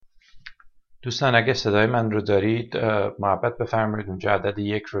دوستان اگه صدای من رو دارید محبت بفرمایید اونجا عدد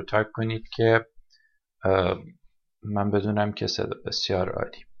 1 رو تایپ کنید که من بدونم که صدا بسیار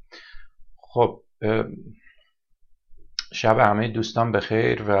عالی. خب شب همه دوستان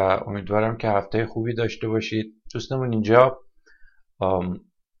بخیر و امیدوارم که هفته خوبی داشته باشید. دوستمون اینجا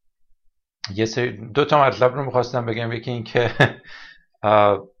یه سری دو تا مطلب رو میخواستم بگم. یکی این که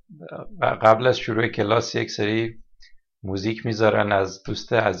قبل از شروع کلاس یک سری موزیک میذارن از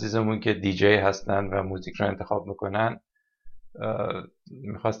دوست عزیزمون که دیجی هستن و موزیک رو انتخاب میکنن.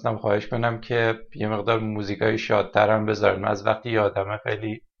 میخواستم خواهش کنم که یه مقدار موزیکای شادتر هم بذارن. من از وقتی یادمه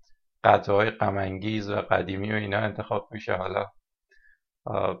خیلی قطعه‌های غم انگیز و قدیمی و اینا انتخاب میشه. حالا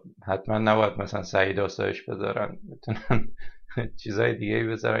حتما نباید مثلا سعید آسایش بذارن، میتونن چیزای دیگه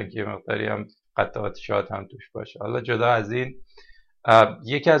بذارن که مقداری هم قطعات شاد هم توش باشه. حالا جدا از این،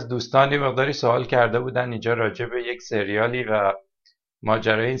 یکی از دوستان یه مقداری سوال کرده بودن اینجا راجع به یک سریالی و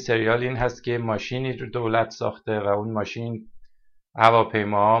ماجرای این سریال این هست که ماشینی رو دولت ساخته و اون ماشین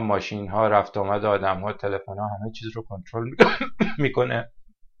هواپیماها، ماشین‌ها، رفت آمد آدم‌ها، تلفن‌ها، همه چیز رو کنترل میکنه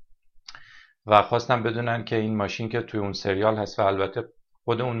و خواستم بدونن که این ماشین که توی اون سریال هست و البته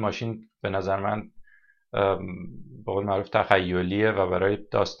خود اون ماشین به نظر من به قول معروف تخیلیه و برای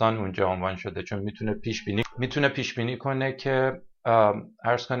داستان اونجا عنوان شده، چون میتونه پیش بینی کنه که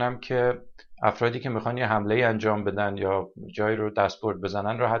عرض کنم که افرادی که میخوان یه حمله انجام بدن یا جایی رو دستبرد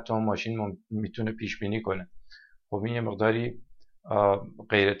بزنن رو حتی اون ماشین میتونه پیش بینی کنه. خب این یه مقداری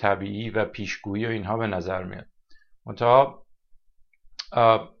غیر طبیعی و پیشگویی و اینها به نظر میاد. منتها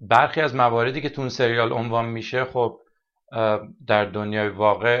برخی از مواردی که تو اون سریال عنوان میشه خب در دنیای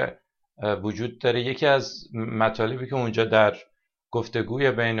واقع وجود داره. یکی از مطالبی که اونجا در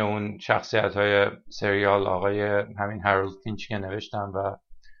گفتگوی بین اون شخصیت‌های سریال، آقای همین هارولد فینچ که نوشتن و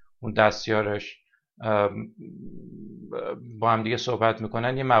اون دستیارش با هم دیگه صحبت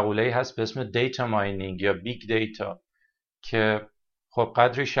میکنن، یه مقوله‌ای هست به اسم دیتا ماینینگ یا بیگ دیتا که خب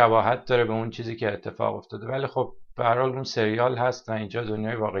قدری شباهت داره به اون چیزی که اتفاق افتاده، ولی خب به هر حال اون سریال هست و اینجا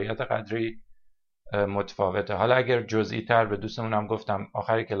دنیای واقعیت قدری متفاوته. حالا اگر جزئی تر به دوستمون هم گفتم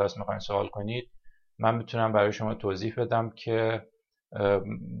آخر کلاس میخواین سوال کنید، من میتونم برای شما توضیح بدم که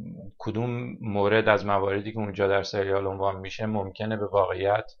کدوم مورد از مواردی که اونجا در سریال عنوان میشه ممکنه به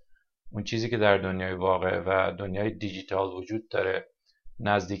واقعیت، اون چیزی که در دنیای واقع و دنیای دیجیتال وجود داره،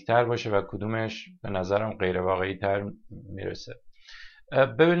 نزدیکتر باشه و کدومش به نظرم غیر واقعی تر میرسه.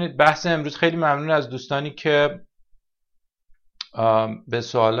 ببینید بحث امروز، خیلی ممنون از دوستانی که به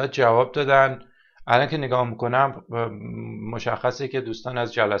سوالات جواب دادن. الان که نگاه میکنم مشخصه که دوستان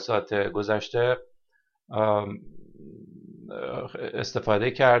از جلسات گذشته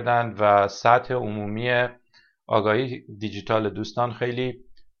استفاده کردن و سطح عمومی آگاهی دیجیتال دوستان خیلی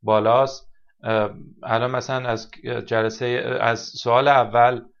بالاست. الان مثلا از سوال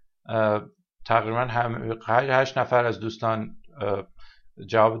اول تقریبا 8 نفر از دوستان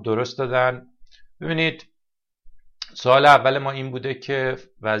جواب درست دادن. ببینید سوال اول ما این بوده که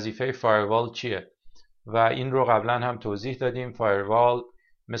وظیفه فایروال چیه و این رو قبلا هم توضیح دادیم. فایروال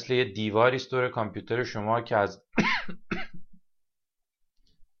مثل یه دیواری است دور کامپیوتر شما که از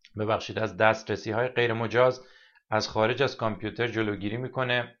از دسترسی های غیر مجاز از خارج از کامپیوتر جلوگیری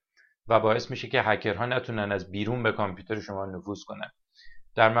میکنه و باعث میشه که هکرها نتونن از بیرون به کامپیوتر شما نفوذ کنن.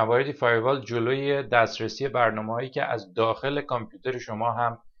 در مواردی فایروال جلوی دسترسی برنامه‌هایی که از داخل کامپیوتر شما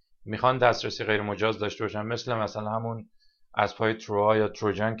هم میخوان دسترسی غیر مجاز داشته باشن، مثلا همون اسب‌های تروها یا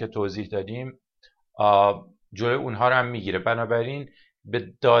تروجن که توضیح دادیم، جلوی اونها رو هم میگیره. بنابراین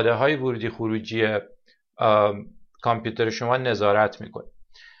به داده های ورودی خروجی کامپیوتر شما نظارت میکنه.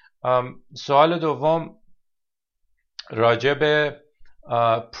 سوال دوم راجع به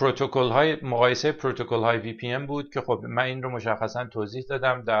پروتکل های، مقایسه پروتکل های وی پی ام بود که خب من این رو مشخصا توضیح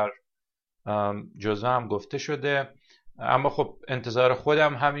دادم، در جزوه هم گفته شده. اما خب انتظار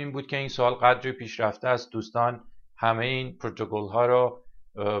خودم همین بود که این سوال قدری پیشرفته است. دوستان همه این پروتکل ها رو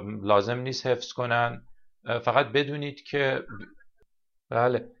لازم نیست حفظ کنن، فقط بدونید که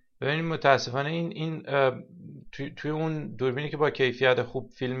بله. ببینید متاسفانه این توی اون دوربینی که با کیفیت خوب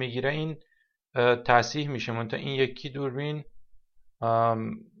فیلم میگیره این تصحیح میشه، منتها این یکی دوربین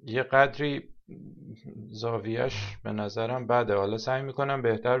یه قدری زاویه‌اش به نظرم بده. حالا سعی میکنم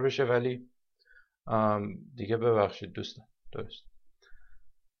بهتر بشه ولی دیگه ببخشید دوستان. درست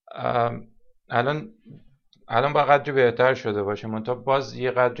الان با قدری بهتر شده باشه، منتها باز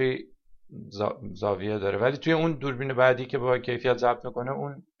یه قدری زاویه داره، ولی توی اون دوربین بعدی که با کیفیت ضبط میکنه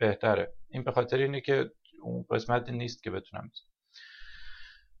اون بهتره. این به خاطر اینه که اون قسمت نیست که بتونم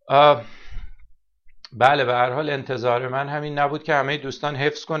بله. به هر حال انتظار من همین نبود که همه دوستان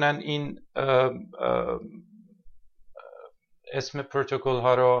حفظ کنن این اسم پروتکل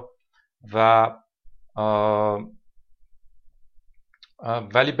ها رو و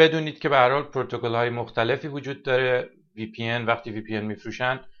ولی بدونید که به هر حال پروتکل های مختلفی وجود داره. VPN وقتی VPN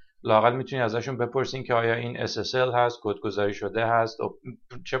میفروشن لااقل میتونید ازشون بپرسین که آیا این SSL هست، کدگذاری شده هست،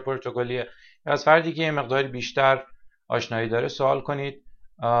 چه پروتکلیه. از فردی که یه مقداری بیشتر آشنایی داره سوال کنید.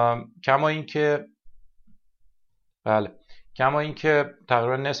 کما اینکه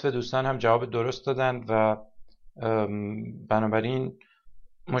تقریبا نصف دوستان هم جواب درست دادن و بنابراین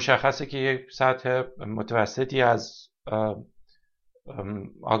مشخصه که یک سطح متوسطی از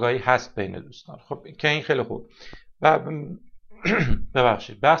آگاهی هست بین دوستان. خب که این خیلی خوب. و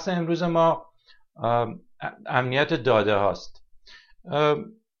ببخشید، بحث امروز ما امنیت داده هاست.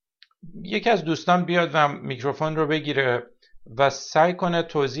 یکی از دوستان بیاد و میکروفون رو بگیره و سعی کنه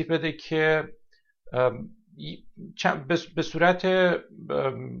توضیح بده که به صورت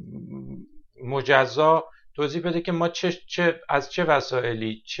مجزا توضیح بده که ما از چه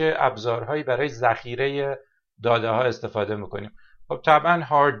وسایلی، چه ابزارهایی برای ذخیره داده ها استفاده میکنیم. خب طبعا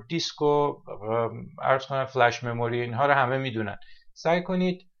هارد دیسک و عرض کنم فلش مموری اینها رو همه میدونن. سعی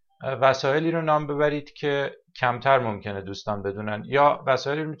کنید وسایلی رو نام ببرید که کمتر ممکنه دوستان بدونن، یا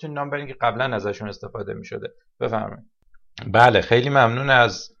وسایلی رو میتونید نام ببرید که قبلا ازشون استفاده میشده. بفرمایید. بله، خیلی ممنون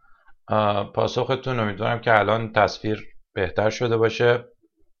از پاسختون. امیدوارم که الان تصویر بهتر شده باشه.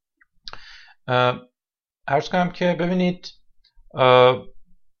 عرض کنم که ببینید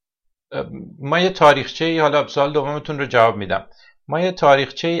ما یه تاریخچه‌ای، حالا سوال دومتون رو جواب میدم، ما یه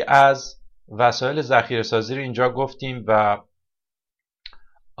تاریخچه‌ای از وسایل ذخیره سازی رو اینجا گفتیم و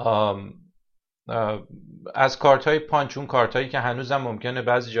از کارت‌های پانچ، اون کارت‌هایی که هنوزم ممکنه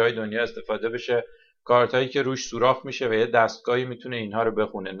بعضی جای دنیا استفاده بشه، کارت‌هایی که روش سوراخ میشه و یه دستگاهی میتونه اینها رو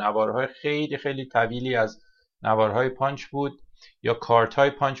بخونه. نوارهای خیلی خیلی طویلی از نوارهای پانچ بود یا کارت‌های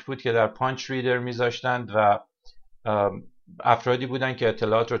پانچ بود که در پانچ ریدر میذاشتند و افرادی بودن که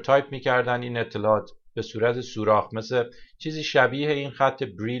اطلاعات رو تایپ میکردن. این اطلاعات به صورت سوراخ، مثل چیزی شبیه این خط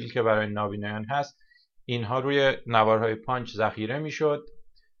بریل که برای نابینایان هست، اینها روی نوارهای پانچ ذخیره میشد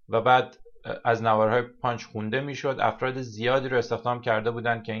و بعد از نوارهای پانچ خونده میشد. افراد زیادی رو استخدام کرده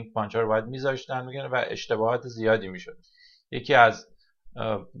بودن که این پانچ ها رو باید میذاشتن و اشتباهات زیادی میشد. یکی از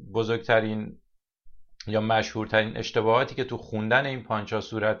بزرگترین یا مشهورترین اشتباهاتی که تو خوندن این پانچ ها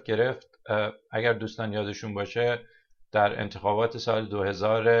صورت گرفت، اگر دوستان یادشون باشه، در انتخابات سال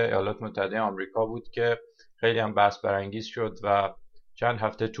 2000 ایالات متحده آمریکا بود که خیلی هم بحث برانگیز شد و چند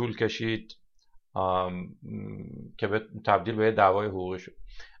هفته طول کشید که تبدیل به دعوای حقوقی شد.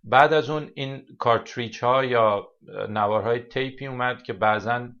 بعد از اون این کارتریج ها یا نوارهای تیپی اومد که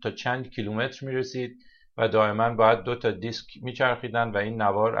بعضا تا چند کیلومتر میرسید و دائما باید 2 تا دیسک میچرخیدن و این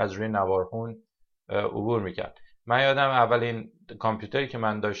نوار از روی نوارخون عبور میکرد. من یادم اولین کامپیوتری که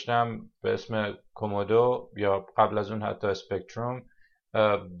من داشتم به اسم کومودو یا قبل از اون حتی اسپکتروم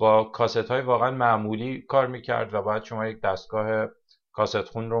با کاست های واقعا معمولی کار میکرد و باید شما یک دستگاه کاست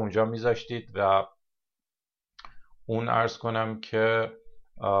خون رو اونجا میذاشتید و اون عرض کنم که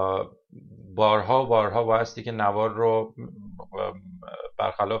بارها و بارها بایستی که نوار رو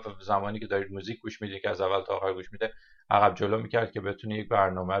برخلاف زمانی که دارید موزیک گوش میدید که از اول تا آخر گوش میده عقب جلو میکرد که بتونه یک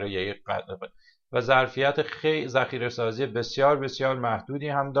برنامه رو یا یک و ظرفیت خیلی ذخیره سازی بسیار بسیار محدودی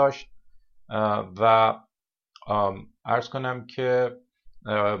هم داشت و عرض کنم که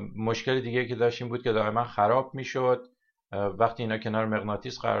مشکل دیگه که داشتیم بود که دائما خراب میشد. وقتی اینا کنار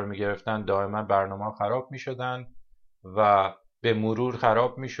مغناطیس قرار میگرفتن دائما برنامه خراب میشدن و به مرور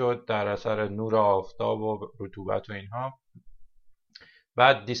خراب میشد در اثر نور آفتاب و رطوبت و اینها.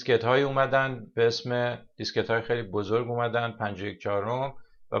 بعد دیسکت های اومدن به اسم دیسکت های خیلی بزرگ اومدن 5.1/4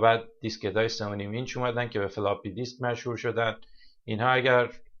 و بعد دیسکت های 3.5 اینچ اومدن که به فلاپی دیسک مشهور شدن. اینها اگر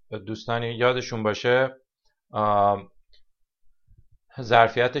دوستانی یادشون باشه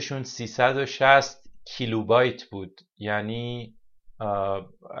ظرفیتشون 360 کیلوبایت بود. یعنی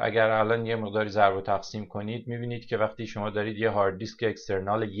اگر الان یه مقداری ضرب و تقسیم کنید میبینید که وقتی شما دارید یه هارد دیسک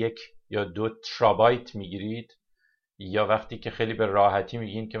اکسترنال 1 یا 2 ترابایت میگیرید یا وقتی که خیلی به راحتی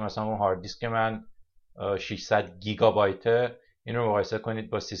میگین که مثلا اون هارد دیسک من 600 گیگابایته، این رو مقایسه کنید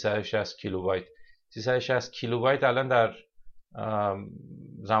با 360 کیلوبایت. 360 کیلوبایت الان در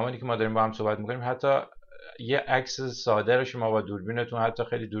زمانی که ما داریم با هم صحبت میکنیم حتی یه عکس ساده رو شما با دوربینتون، حتی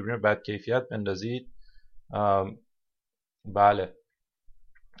خیلی دوربین بد کیفیت بندازید، بله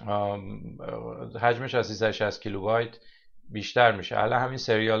حجمش از 360 کیلوبایت بیشتر میشه. الان همین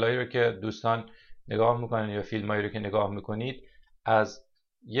سریالایی رو که دوستان نگاه میکنن یا فیلمایی رو که نگاه میکنید، از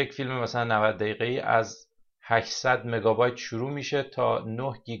یک فیلم مثلا 90 دقیقه‌ای از 800 مگابایت شروع میشه تا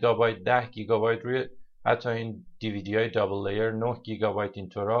 9 گیگابایت 10 گیگابایت روی حتی این دیویدی های دابل لیر 9 گیگابایت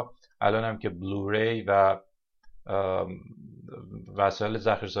اینطورا. الان هم که بلوری و وسایل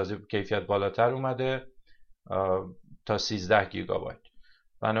ذخیره‌سازی کیفیت بالاتر اومده تا 13 گیگابایت.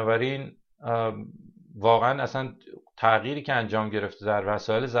 بنابراین واقعا اصلا تغییری که انجام گرفته در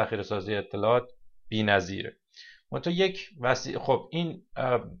وسایل ذخیره‌سازی اطلاعات بی‌نظیره. منتها خب این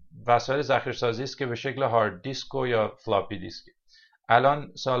وسایل ذخیره‌سازی است که به شکل هارد دیسک یا فلاپی دیسک.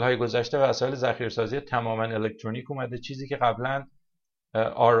 الان سالهای گذشته وسایل ذخیره‌سازی تماما الکترونیک اومده، چیزی که قبلا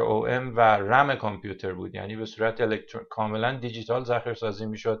ROM و رم کامپیوتر بود، یعنی به صورت کاملا دیجیتال ذخیره‌سازی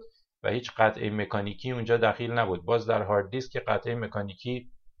میشد و هیچ قطعه مکانیکی اونجا دخیل نبود. باز در هارد دیسک قطعه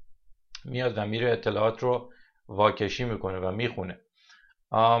مکانیکی میاد و میره اطلاعات رو واکشی میکنه و میخونه.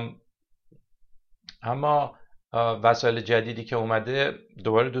 اما وسایل جدیدی که اومده،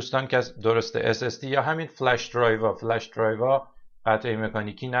 دوباره دوستان که درسته SSD یا همین فلش درایو قطعه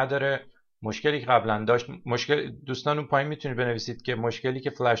مکانیکی نداره. مشکلی که قبلا داشت، دوستان اون پایین میتونید بنویسید که مشکلی که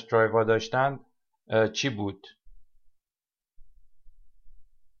فلش درایو داشتن چی بود.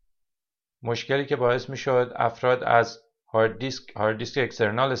 مشکلی که باعث میشد افراد از هارد دیسک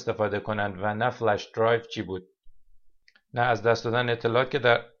اکسترنال استفاده کنند و نه فلش درایو چی بود؟ نه از دست دادن اطلاعات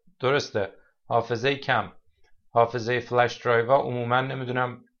که درسته، حافظه کم. حافظه فلش درایو عموما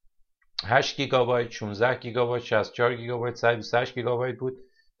نمیدونم 8 گیگابایت، 16 گیگابایت، 64 گیگابایت، 128 گیگابایت بود،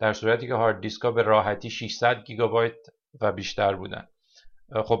 در صورتی که هارد دیسک ها به راحتی 600 گیگابایت و بیشتر بودن.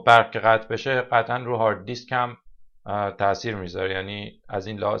 خب برق که قطع بشه قطعا رو هارد دیسک هم تاثیر میذاره، یعنی از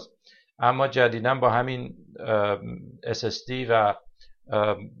این لحاظ. اما جدیداً با همین SSD و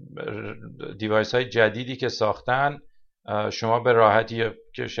دیوایس های جدیدی که ساختن، شما به راحتی،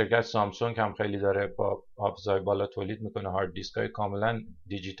 که شرکت سامسونگ هم خیلی داره با حافظه‌های بالا تولید میکنه هارد دیسک های کاملا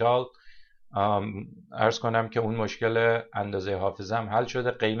دیجیتال، عرض کنم که اون مشکل اندازه حافظه هم حل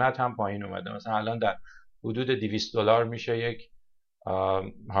شده، قیمت هم پایین اومده. مثلا الان در حدود $200 میشه یک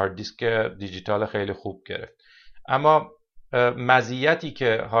هارد دیسک دیجیتال خیلی خوب گرفت. اما مزیتی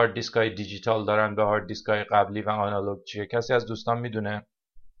که هارد دیسک های دیجیتال دارن به هارد دیسک های قبلی و آنالوگ چیه؟ کسی از دوستان میدونه؟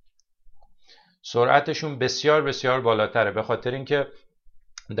 سرعتشون بسیار بسیار بالاتره، به خاطر اینکه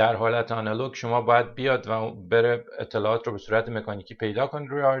در حالت آنالوگ شما باید بیاد و بره اطلاعات رو به صورت مکانیکی پیدا کنید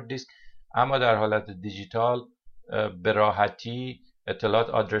روی هارد دیسک، اما در حالت دیجیتال به راحتی اطلاعات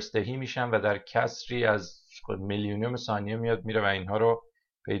آدرس دهی میشن و در کسری از میلیونیم ثانیه میاد میره و اینها رو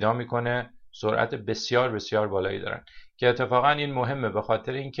پیدا میکنه. سرعت بسیار بسیار بالایی دارن که اتفاقا این مهمه، به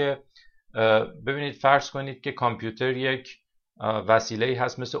خاطر اینکه ببینید فرض کنید که کامپیوتر یک وسیله‌ای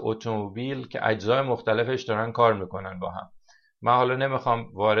هست مثل اتومبیل که اجزای مختلفش دارن کار میکنن با هم. من حالا نمیخوام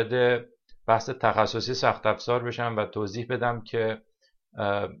وارد بحث تخصصی سخت افزار بشم و توضیح بدم که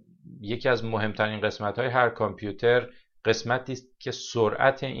یکی از مهمترین قسمت‌های هر کامپیوتر قسمتی است که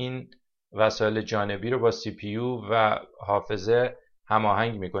سرعت این وسایل جانبی رو با CPU و حافظه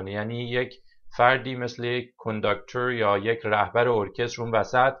هماهنگ میکنه. یعنی یک فردی مثل یک کنداکتور یا یک رهبر ارکستر اون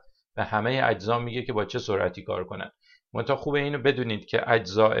وسط به همه اجزا میگه که با چه سرعتی کار کنن. منتها خوبه اینو بدونید که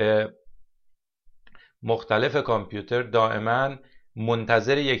اجزای مختلف کامپیوتر دائما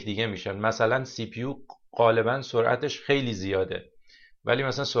منتظر یکدیگه میشن. مثلا CPU غالبا سرعتش خیلی زیاده، ولی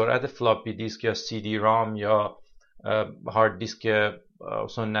مثلا سرعت فلاپی دیسک یا CD رام یا هارد دیسک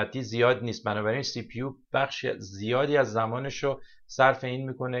سنتی زیاد نیست. بنابراین CPU بخش زیادی از زمانش رو صرف این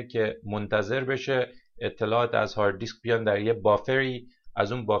میکنه که منتظر بشه اطلاعات از هارد دیسک بیان در یه بافری،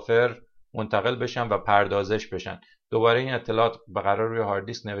 از اون بافر منتقل بشن و پردازش بشن، دوباره این اطلاعات به قرار روی هارد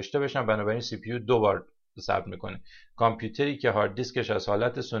دیسک نوشته بشن. بنابراین CPU دو بار ثبت میکنه. کامپیوتری که هارد دیسکش از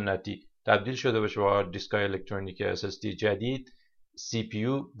حالت سنتی تبدیل شده باشه به هارد دیسک های الکترونیک SSD جدید،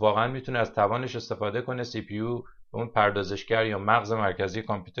 CPU واقعا میتونه از توانش استفاده کنه. CPU اون پردازشگر یا مغز مرکزی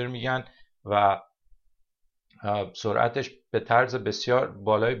کامپیوتر میگن و سرعتش به طرز بسیار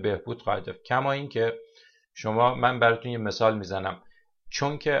بالای بهبود خواهد یافت. کما اینکه من براتون یه مثال میزنم،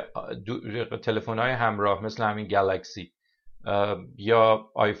 چون که تلفن‌های همراه مثل همین گالاکسی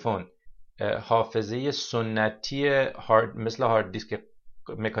یا آیفون حافظه سنتی مثل هارد دیسک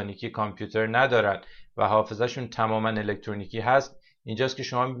مکانیکی کامپیوتر ندارن و حافظهشون تماما الکترونیکی هست، اینجاست که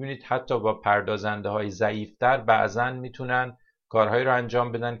شما میبینید حتی با پردازنده های ضعیفتر بعضن میتونن کارهایی رو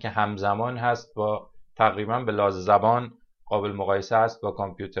انجام بدن که همزمان هست با تقریبا به لحاظ زبان قابل مقایسه است با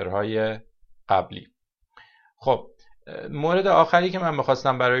کامپیوترهای قبلی. خب مورد آخری که من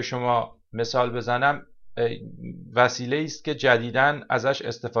میخواستم برای شما مثال بزنم وسیله است که جدیداً ازش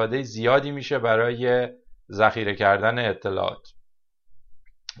استفاده زیادی میشه برای ذخیره کردن اطلاعات.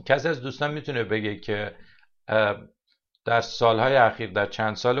 کسی از دوستان میتونه بگه که در سالهای اخیر، در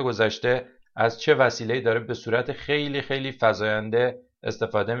چند سال گذشته، از چه وسیله‌ای داره به صورت خیلی خیلی فزاینده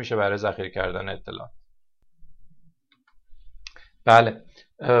استفاده میشه برای ذخیره کردن اطلاعات؟ بله،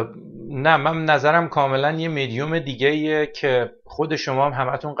 نه، من نظرم کاملا یه میدیوم دیگه ایه که خود شما هم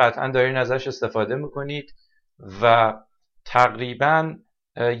همتون قطعا دارین ازش استفاده میکنید و تقریبا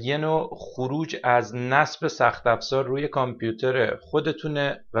یه نوع خروج از نصب سخت افزار روی کامپیوتر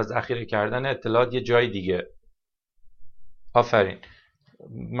خودتونه و ذخیره کردن اطلاعات یه جای دیگه. آفرین.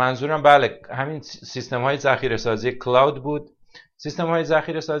 منظورم بله همین سیستم های ذخیره سازی کلاود بود. سیستم های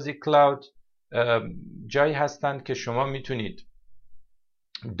ذخیره سازی کلاود جایی هستند که شما میتونید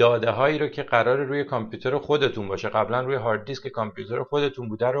داده هایی رو که قرار روی کامپیوتر خودتون باشه، قبلا روی هارد دیسک کامپیوتر خودتون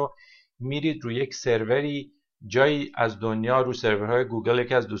بوده، رو میرید روی یک سروری جایی از دنیا، رو سرورهای گوگل.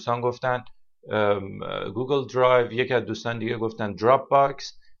 یکی از دوستان گفتن گوگل درایو، یکی از دوستان دیگه گفتن دراپ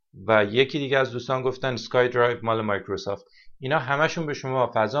باکس و یکی دیگه از دوستان گفتن اسکای درایو مال مایکروسافت. اینا همشون به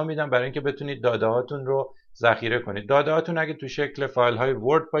شما فضا میدن برای اینکه بتونید داده هاتون رو ذخیره کنید. داده هاتون اگه تو شکل فایل های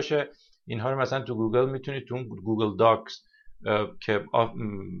ورد باشه، اینها رو مثلا تو گوگل میتونید تو گوگل داکس که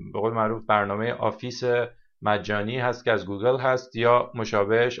به قول معروف برنامه آفیس مجانی هست که از گوگل هست، یا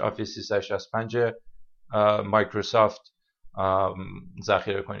مشابهش آفیس 365 مایکروسافت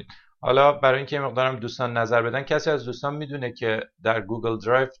ذخیره کنید. حالا برای اینکه یه مقدارم دوستان نظر بدن، کسی از دوستان میدونه که در گوگل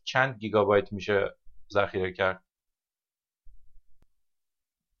درایو چند گیگابایت میشه ذخیره کرد؟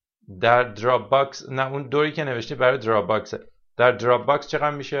 در دراپ باکس، نه اون دوری که نوشتی برای دراپ باکسه، در دراپ باکس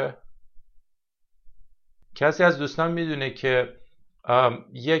چقدر میشه؟ کسی از دوستان میدونه که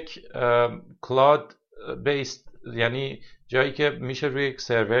یک کلاود بیست، یعنی جایی که میشه روی یک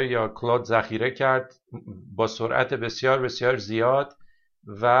سرور یا کلاود ذخیره کرد با سرعت بسیار بسیار زیاد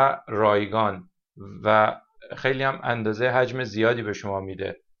و رایگان و خیلی هم اندازه حجم زیادی به شما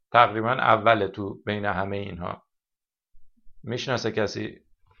میده، تقریبا اوله تو بین همه اینها. میشناسه کسی؟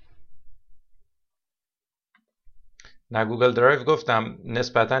 نه، گوگل درایو گفتم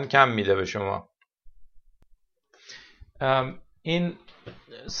نسبتاً کم میده به شما. این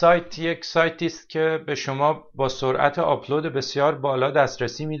سایت یک سایتی است که به شما با سرعت آپلود بسیار بالا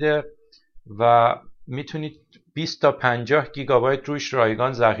دسترسی میده و میتونید 20 تا 50 گیگابایت روش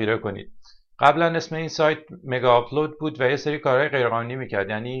رایگان ذخیره کنید. قبلا اسم این سایت مگا آپلود بود و یه سری کارهای غیرقانونی میکرد،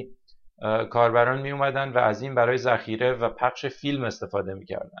 یعنی کاربران میومدن و از این برای ذخیره و پخش فیلم استفاده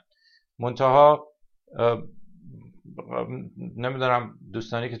میکردن. منتها نمیدونم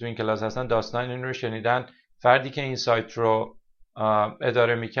دوستانی که تو این کلاس هستن داستان این رو شنیدن، فردی که این سایت رو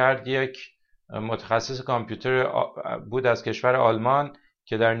اداره میکرد یک متخصص کامپیوتر بود از کشور آلمان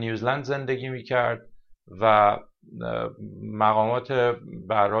که در نیوزلند زندگی میکرد و مقامات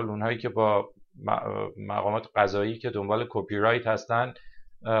به هر حال اونهایی که با مقامات قضایی که دنبال کپی رایت هستن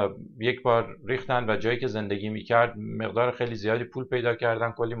یک بار ریختن و جایی که زندگی میکرد مقدار خیلی زیادی پول پیدا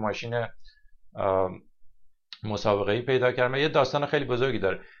کردن، کلی ماشین مسابقه‌ای پیدا کردن. یه داستان خیلی بزرگی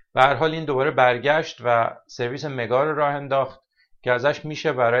داره. به هر حال این دوباره برگشت و سرویس مگا رو راه انداخت که ازش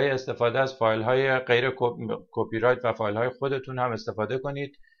میشه برای استفاده از فایل های غیر کپی رایت و فایل های خودتون هم استفاده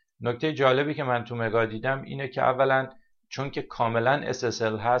کنید. نکته جالبی که من تو مگا دیدم اینه که اولا چون که کاملا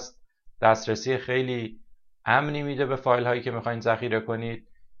SSL هست، دسترسی خیلی امنی میده به فایل هایی که میخواین ذخیره کنید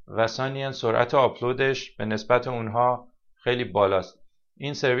و ثانیاً سرعت آپلودش به نسبت اونها خیلی بالاست.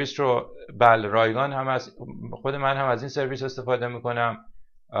 این سرویس رو بله رایگان هم از خود من هم از این سرویس استفاده میکنم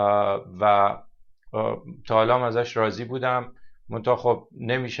و تا حالا هم ازش راضی بودم. منتها خب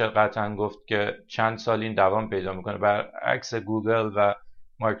نمیشه قطعا گفت که چند سال این دوام پیدا میکنه، برعکس گوگل و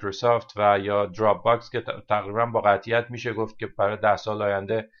مایکروسافت و یا دراپ باکس که تقریبا با قطعیت میشه گفت که برای 10 سال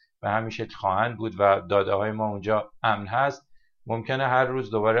آینده به همین شکل خواهند بود و داده های ما اونجا امن هست. ممکنه هر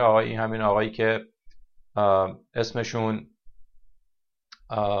روز دوباره همین آقایی که اسمشون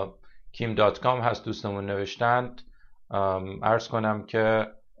kim.com هست دوستمون نوشتند، عرض کنم که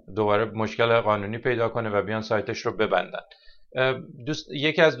دوباره مشکل قانونی پیدا کنه و بیان سایتش رو ببندن.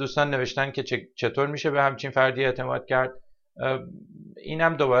 یکی از دوستان نوشتن که چطور میشه به همچین فردی اعتماد کرد.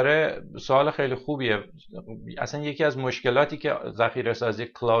 اینم دوباره سوال خیلی خوبیه. اصلا یکی از مشکلاتی که ذخیره سازی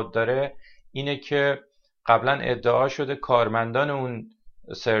کلاود داره اینه که قبلا ادعا شده کارمندان اون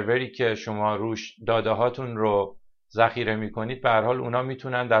سروری که شما روش داده هاتون رو ذخیره میکنید به هر حال اونا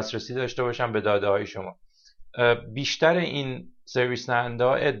میتونن دسترسی داشته باشن به داده های شما. بیشتر این سرویس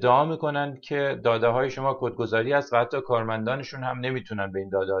دهنده‌ها ادعا میکنن که داده های شما کدگذاری است و حتی کارمندانشون هم نمیتونن به این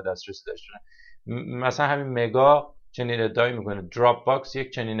داده ها دسترسی داشته باشن. مثلا همین مگا چنین ادعایی میکنه، دراپ باکس یک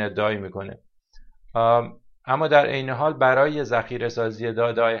چنین ادعایی میکنه. اما در عین حال برای ذخیره سازی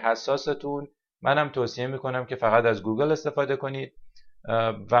داده های حساستون منم توصیه میکنم که فقط از گوگل استفاده کنید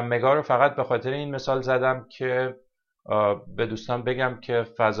و مگا رو فقط به خاطر این مثال زدم که به دوستان بگم که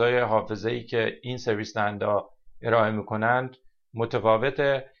فضای حافظه‌ای که این سرویس دهنده‌ها ارائه میکنند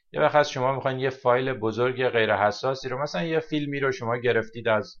متفاوته. یه وقت هست شما میخواین یه فایل بزرگ غیر حساسی رو، مثلا یه فیلمی رو شما گرفتید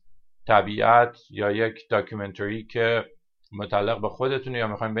از طبیعت یا یک داکیومنتری که متعلق به خودتون، یا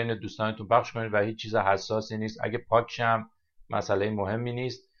میخواین بین دوستانتون پخش کنید و هیچ چیز حساسی نیست، اگه پاکشم مسئله مهمی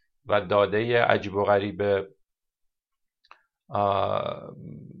نیست و داده عجیب و غریب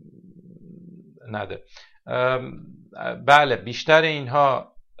نده. بله، بیشتر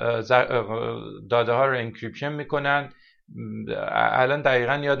اینها داده ها رو انکریپشن میکنن. الان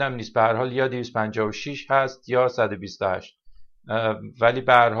دقیقا یادم نیست، به هر حال یا 256 هست یا 128، ولی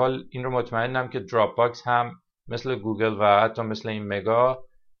به هر حال این رو مطمئنم که دراپ باکس هم مثل گوگل و حتی مثل این مگا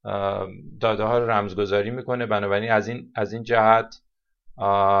داده ها رو رمزگذاری میکنه. بنابراین از این جهت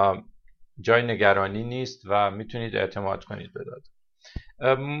جای نگرانی نیست و میتونید اعتماد کنید به داده.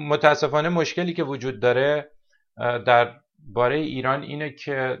 متاسفانه مشکلی که وجود داره در باره ایران اینه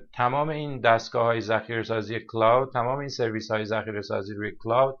که تمام این دستگاه های ذخیره سازی کلاود، تمام این سرویس های ذخیره سازی روی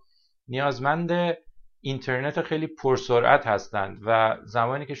کلاود نیازمند اینترنت خیلی پرسرعت هستند و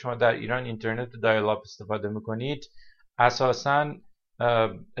زمانی که شما در ایران اینترنت دایل آپ استفاده میکنید، اساساً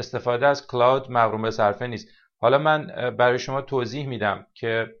استفاده از کلاود مغروم به صرفه نیست. حالا من برای شما توضیح میدم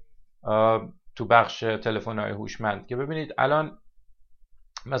که تو بخش تلفن‌های هوشمند که ببینید الان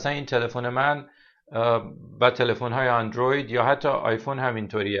مثلا این تلفن من و تلفن‌های اندروید یا حتی آیفون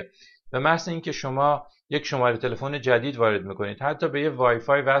همینطوریه. به محض اینکه شما یک شماره تلفن جدید وارد میکنید، حتی به یه وای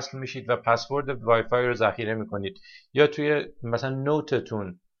فای وصل میشید و پسورد وای فای رو ذخیره میکنید، یا توی مثلا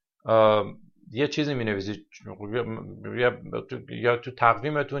نوتتون یه چیزی مینویسید یا تو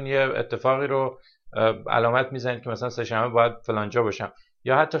تقویمتون یه اتفاقی رو علامت میزنید که مثلا سه‌شنبه باید فلانجا باشم،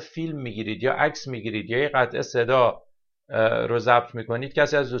 یا حتی فیلم میگیرید یا عکس میگیرید یا یه قطعه صدا رو ضبط میکنید،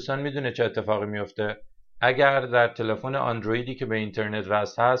 کسی از دوستان میدونه چه اتفاقی میفته؟ اگر در تلفن اندرویدی که به اینترنت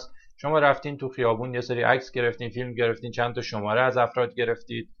وصل هست شما رفتین تو خیابون یه سری عکس گرفتین، فیلم گرفتین، چند تا شماره از افراد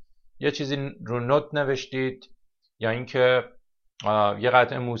گرفتید، یه چیزی رو نوت نوشتید، یا اینکه یه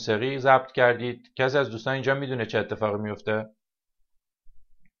قطعه موسیقی ضبط کردید، کسی از دوستان اینجا میدونه چه اتفاقی میفته؟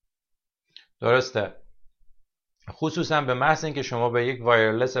 درسته. خصوصا به محض اینکه شما به یک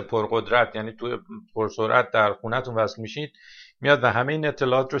وایرلس پرقدرت، یعنی تو پرسرعت در خونتون وصل میشید، میاد و همه این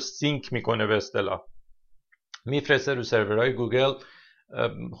اطلاعات رو سینک میکنه، به اصطلاح میفرسته رو سرورهای گوگل.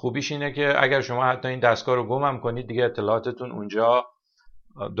 خوبیش اینه که اگر شما حتی این دستگاه رو گم هم کنید، دیگه اطلاعاتتون اونجا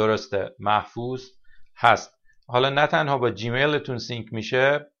درسته محفوظ هست. حالا نه تنها با جیمیلتون سینک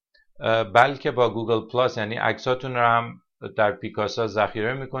میشه، بلکه با گوگل پلاس، یعنی عکساتون رو هم در پیکاسا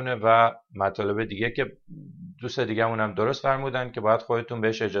ذخیره میکنه و مطالب دیگه که دوست دیگه هم درست فرمودن که باید خودتون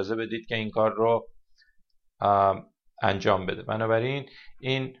بهش اجازه بدید که این کار رو انجام بده. بنابراین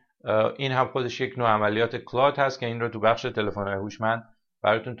این هم خودش یک نوع عملیات کلاود هست که این رو تو بخش تلفن‌های هوشمند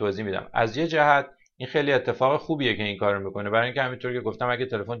براتون توضیح میدم. از یه جهت این خیلی اتفاق خوبیه که این کارو میکنه، برای اینکه همینطور که گفتم اگه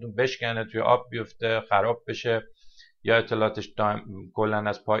تلفنتون بشکنه، توی آب بیفته، خراب بشه یا اطلاعاتش کلا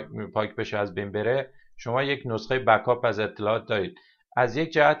از پاک بشه، از بین بره، شما یک نسخه بکاپ از اطلاعات دارید. از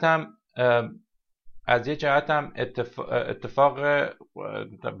یک جهت هم اتفاق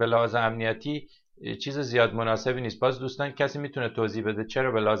به لحاظ امنیتی چیز زیاد مناسبی نیست. باز دوستان کسی میتونه توضیح بده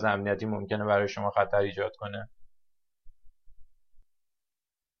چرا به لحاظ امنیتی ممکنه برای شما خطر ایجاد کنه؟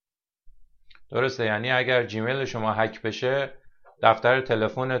 درسته، یعنی اگر جیمیل شما هک بشه، دفتر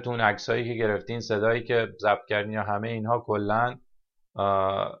تلفنتون، عکسایی که گرفتین، صدایی که ضبط کردین، یا همه اینها کلا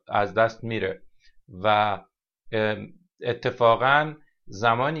از دست میره. و اتفاقا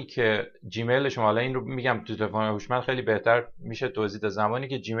زمانی که جیمیل شما، حالا این رو میگم تو تلفن هوشمند خیلی بهتر میشه توضیح داد، زمانی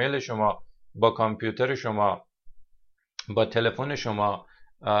که جیمیل شما با کامپیوتر شما، با تلفن شما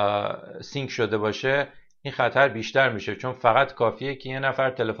سینک شده باشه، این خطر بیشتر میشه، چون فقط کافیه که یه نفر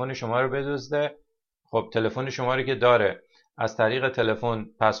تلفن شما رو بدزده. خب تلفن شما رو که داره، از طریق تلفن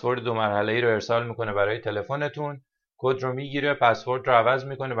پسورد 2 مرحله‌ای رو ارسال میکنه برای تلفنتون، کد رو میگیره، پسورد رو عوض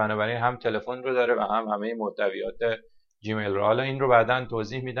میکنه، بنابراین هم تلفن رو داره و هم همه محتویات جیمیل رو. حالا این رو بعداً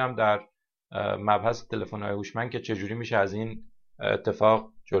توضیح میدم در مبحث تلفن‌های هوشمند که چجوری میشه از این اتفاق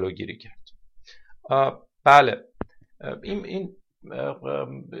جلوگیری کرد. بله، این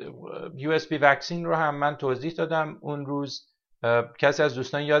USB واکسین رو هم من توضیح دادم اون روز. کسی از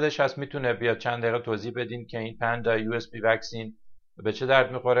دوستان یادش هست میتونه بیاد چند دقیقه توضیح بدین که این پنجم USB واکسین به چه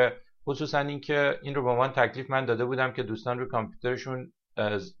درد میخوره؟ خصوصا اینکه این رو به عنوان تکلیف من داده بودم که دوستان رو کامپیوترشون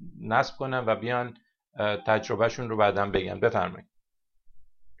نصب کنن و بیان تجربهشون رو بعداً بگن. بفرمایید.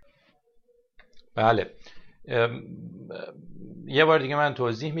 بله، یه بار دیگه من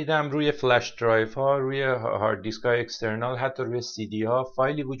توضیح میدم. روی فلش درایو ها، روی هارد دیسک های اکسترنال، حتی روی سی دی ها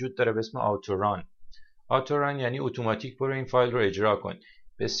فایلی وجود داره به اسم آتوران. آتوران یعنی اتوماتیک برو این فایل رو اجرا کن.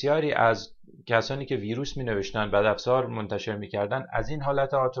 بسیاری از کسانی که ویروس می نوشتن، بد افزار منتشر می کردن، از این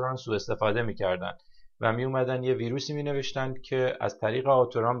حالت آتوران سوء استفاده می کردن و می اومدن یه ویروسی می نوشتن که از طریق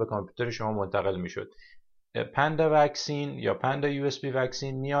آتوران به کامپیوتر شما منتقل می شد. پندا واکسین یا پندا یو اس بی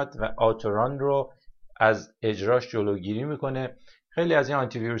واکسین میاد و آتوران رو از اجراش جلوگیری میکنه. خیلی از این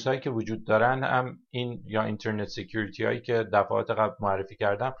آنتی ویروس هایی که وجود دارن هم این یا اینترنت سکیوریتی هایی که دفعات قبل معرفی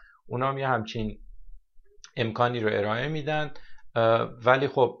کردم، اونا هم یه همچین امکانی رو ارائه میدن، ولی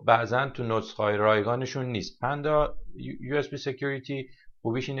خب بعضا تو نسخه های رایگانشون نیست. پندا یو اس بی سکیوریتی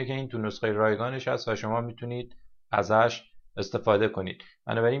خوبیش اینه که این تو نسخه رایگانش هست و شما میتونید ازش استفاده کنید.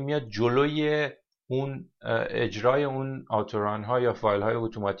 بنابراین میاد جلوی اون اجرای اون آتوران ها یا فایل های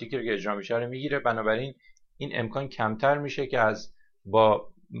اتوماتیکی رو که اجرا میشه رو میگیره. بنابراین این امکان کمتر میشه که از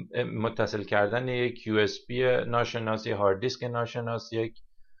با متصل کردن یک یو اس بی ناشناس، یک هارد دیسک ناشناس، یک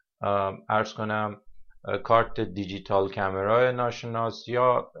عرض کنم کارت دیجیتال کامرای ناشناس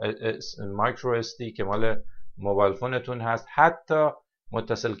یا مایکرو اس دی که مال موبایل فونتون هست، حتی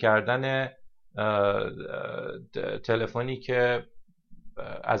متصل کردن تلفنی که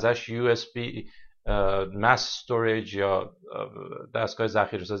ازش یو اس بی ماس استوریج یا دستگاه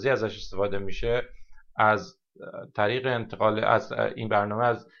ذخیره‌سازی ازش استفاده میشه، از طریق انتقال از این برنامه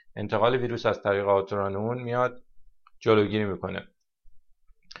از انتقال ویروس از طریق آتوران اون میاد جلوگیری میکنه.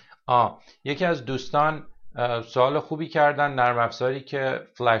 یکی از دوستان سوال خوبی کردن، نرم افزاری که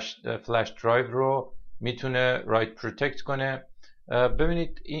فلش درایو رو میتونه رایت پروتکت کنه.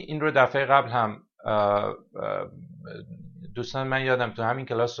 ببینید این رو دفعه قبل هم دوستان من یادم تو همین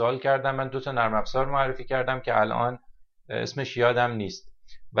کلاس سوال کردم. من 2 نرم افزار معرفی کردم که الان اسمش یادم نیست،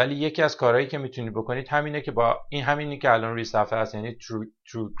 ولی یکی از کارهایی که میتونید بکنید همینه که با این همینی که الان روی صفحه هست، یعنی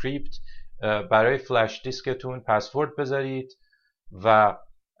ترو کریپت، برای فلش دیسکتون پسورد بذارید و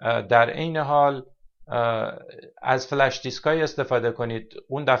در عین حال از فلش دیسکای استفاده کنید.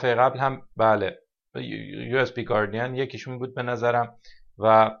 اون دفعه قبل هم بله یو اس بی گاردین یکیشون بود به نظرم.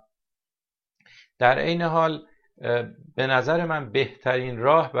 و در عین حال به نظر من بهترین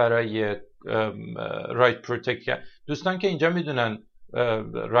راه برای رایت پروتکت، دوستان که اینجا میدونن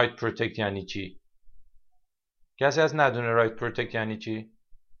رایت پروتکت یعنی چی؟ کسی از ندونه رایت پروتکت یعنی چی؟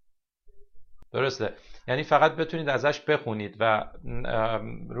 درسته، یعنی فقط بتونید ازش بخونید و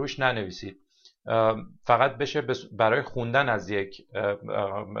روش ننویسید، فقط بشه برای خوندن از یک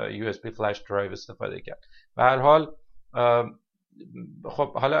یو اس بی فلش درایو استفاده کرد. به هر حال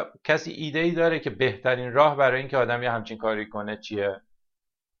خب حالا کسی ایده ای داره که بهترین راه برای اینکه آدم یه همچین کاری کنه چیه؟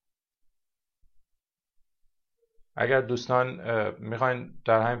 اگر دوستان میخواین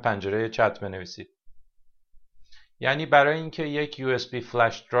در همین پنجره چت بنویسید. یعنی برای اینکه یک یو اس بی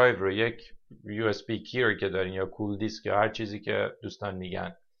فلش درایو رو، یک یو اس بی کی رو که دارین یا کول دیسک یا هر چیزی که دوستان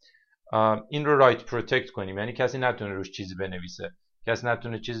میگن، این رو رایت پروتکت کنیم، یعنی کسی نتونه روش چیزی بنویسه. کسی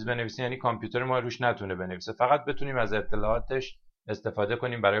نتونه چیزی بنویسه یعنی کامپیوتر ما روش نتونه بنویسه، فقط بتونیم از اطلاعاتش استفاده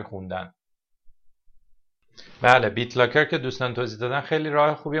کنیم برای خوندن. بله، بیت لاکر که دوستان توضیح دادن خیلی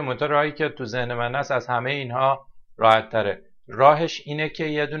راه خوبیه، منتها راهی که تو ذهن من هست از همه اینها راحت تره. راهش اینه که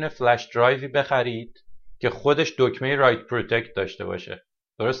یه دونه فلش درایوی بخرید که خودش دکمه رایت پروتکت داشته باشه.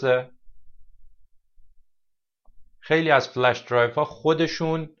 درسته؟ خیلی از فلش درایو ها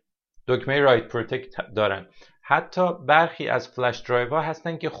خودشون دکمه رایت پروتکت دارن. حتی برخی از فلش درایو ها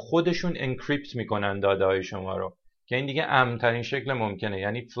هستن که خودشون انکریپت میکنن داده های شما رو، که این دیگه امن ترین شکل ممکنه.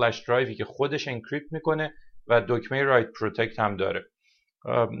 یعنی فلش درایوی که خودش انکریپت میکنه و دکمه رایت پروتکت هم داره.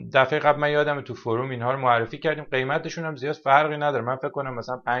 دفعه قبل من یادم تو فروم اینها رو معرفی کردیم، قیمتشون هم زیاد فرقی نداره. من فکر کنم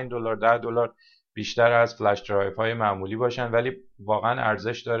مثلا $5 $10 بیشتر از فلش درایو های معمولی باشن، ولی واقعا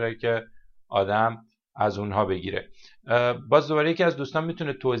ارزش داره که آدم از اونها بگیره. باز دوباره یکی از دوستان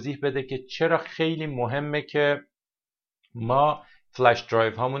میتونه توضیح بده که چرا خیلی مهمه که ما فلش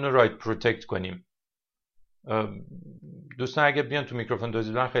درایو هامون رو رایت پروتکت کنیم. دوستان اگه بیان تو میکروفون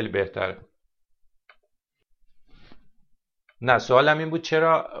توضیح بدن خیلی بهتره. نه، سوالم این بود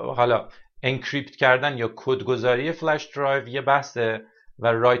چرا حالا انکریپت کردن یا کدگذاری فلش درایو یه بحثه و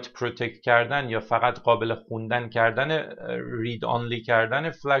رایت پروتکت کردن یا فقط قابل خوندن کردن، رید آنلی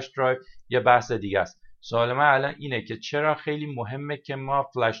کردن فلش درایو یه بحث دیگه است. سوال من الان اینه که چرا خیلی مهمه که ما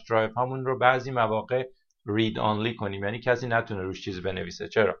فلش درایو هامون رو بعضی مواقع رید آنلی کنیم، یعنی کسی نتونه روش چیز بنویسه.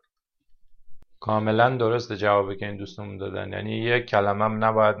 چرا؟ کاملا درسته جوابی که این دوستمون دادن، یعنی یک کلمه هم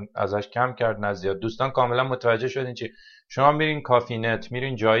نباید ازش کم کرد نه زیاد. دوستان کاملا متوجه شدین چی؟ شما میرین کافی نت،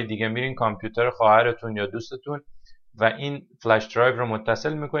 میرین جای دیگه، میرین کامپیوتر خواهرتون یا دوستتون و این فلش درایو رو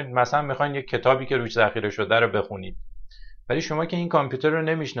متصل میکنید. مثلا میخواین یک کتابی که روش ذخیره شده رو بخونید، ولی شما که این کامپیوتر رو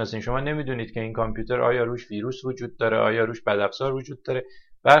نمیشناسین، شما نمیدونید که این کامپیوتر آیا روش ویروس وجود داره، آیا روش بد افزار وجود داره،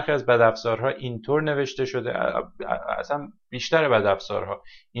 برخی از بدافزارها اینطور نوشته شده، اصلا بیشتر بدافزارها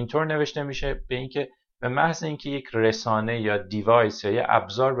اینطور نوشته میشه به اینکه به محض اینکه یک رسانه یا دیوایس یا یه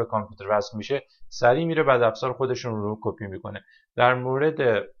ابزار به کامپیوتر وصل میشه سریع میره بدافزار خودشون رو کپی میکنه. در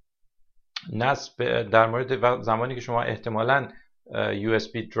مورد نصب، در مورد زمانی که شما احتمالاً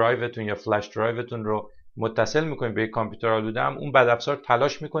USB درایوتون یا فلش درایوتون رو متصل میکنید به یک کامپیوتر آلوده، هم اون بدافزار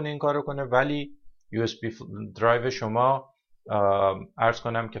تلاش میکنه این کارو کنه، ولی USB درایو شما عرض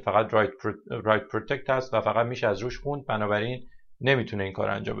کنم که فقط رایت پروتکت هست و فقط میشه از روش خوند، بنابراین نمیتونه این کار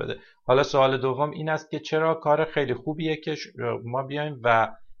انجام بده. حالا سوال دوم این است که چرا کار خیلی خوبیه که ما بیایم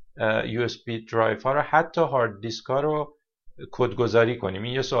و USB درایو ها رو، حتی هارد دیسک ها رو کدگذاری کنیم؟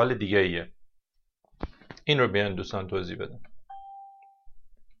 این یه سوال دیگه ایه. این رو بیان دوستان توضیح بدم.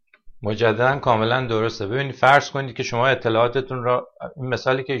 مجددا کاملا درسته. ببینید فرض کنید که شما اطلاعاتتون را، این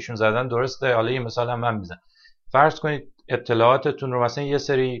مثالی که ایشون زدن درسته، حالا یه مثال هم من میزنم. فرض کنید اطلاعاتتون رو، مثلا یه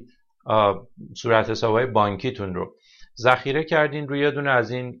سری صورت حساب‌های بانکیتون رو ذخیره کردین روی یه دونه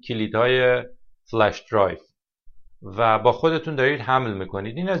از این کلیدهای فلش درایو و با خودتون دارید حمل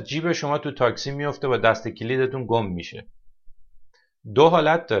میکنید. این از جیب شما تو تاکسی میفته و دست کلیدتون گم میشه. دو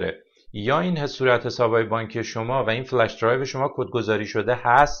حالت داره: یا این صورت حساب‌های بانکی شما و این فلش درایو شما کدگذاری شده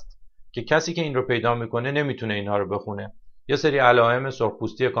هست که کسی که این رو پیدا میکنه نمیتونه اینها رو بخونه، یه سری علائم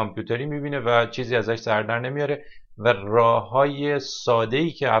سرخپوستی کامپیوتری میبینه و چیزی ازش سر در نمیاره و راههای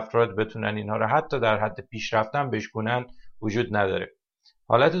ساده‌ای که افراد بتونن اینها رو حتی در حد پیشرفتن بشکنن وجود نداره.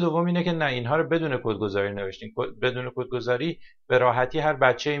 حالت دوم اینه که نه، اینها رو بدون کدگذاری نوشتین. بدون کدگذاری به راحتی هر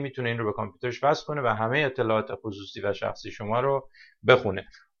بچه‌ای میتونه این رو به کامپیوترش وصل کنه و همه اطلاعات خصوصی و شخصی شما رو بخونه.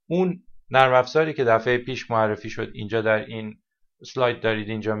 اون نرم افزاری که دفعه پیش معرفی شد اینجا در این اسلاید دارید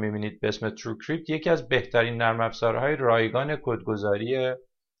اینجا میبینید به اسم تروکریپت، یکی از بهترین نرم افزارهای رایگان کدگذاری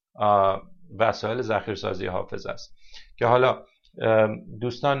وسایل ذخیره‌سازی حافظه است که حالا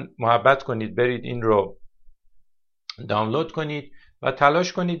دوستان محبت کنید برید این رو دانلود کنید و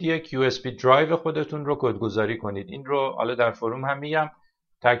تلاش کنید یک USB درایو خودتون رو کدگذاری کنید. این رو حالا در فروم هم میگم،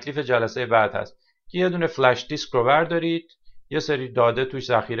 تکلیف جلسه بعد هست که یه دونه فلش دیسک رو بردارید، یه سری داده توش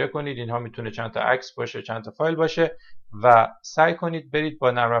ذخیره کنید. اینها میتونه چند تا عکس باشه، چند تا فایل باشه و سعی کنید برید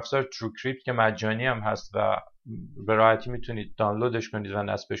با نرم افزار تروکریپت که مجانی هم هست و به راحتی میتونید دانلودش کنید و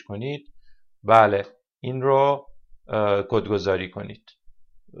نصبش کنید. بله، این رو کدگذاری کنید.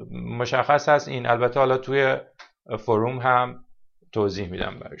 مشخص هست این، البته حالا توی فروم هم توضیح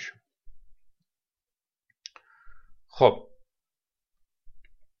میدم برایشون. خب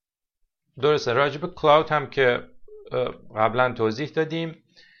درسته، راجع به کلاود هم که قبلا توضیح دادیم.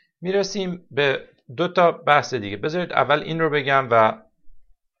 میرسیم به دو تا بحث دیگه. بذارید اول این رو بگم و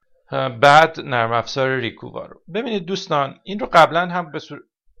بعد نرم افزار ریکووا رو. ببینید دوستان، این رو قبلا هم به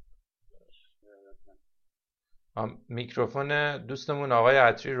میکروفون دوستمون آقای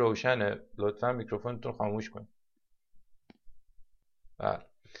عطری روشنه، لطفا میکروفونتون خاموش کنید. بله،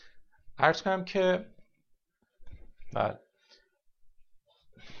 عرض کنم که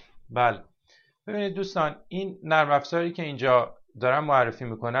بله ببینید دوستان، این نرم افزاری که اینجا دارم معرفی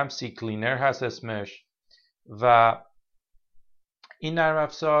میکنم سی کلینر هست اسمش و این نرم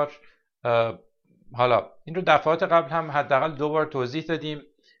افزار حالا این رو دفعات قبل هم حداقل 2 بار توضیح دادیم.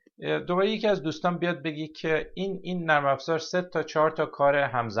 دوباره یکی از دوستان بیاد بگی که این نرم افزار 3 تا 4 تا کار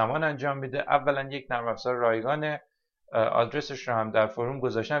همزمان انجام میده. اولا یک نرم افزار رایگانه، آدرسش رو هم در فروم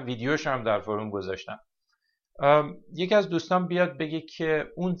گذاشتم، ویدیوش رو هم در فروم گذاشتم. یکی از دوستان بیاد بگه که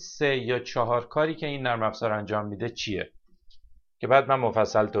اون 3 یا 4 کاری که این نرم افزار انجام میده چیه که بعد من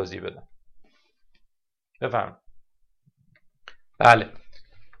مفصل توضیح بدم. بفرمایید.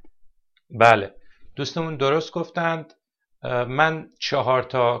 بله دوستمون درست گفتند. من 4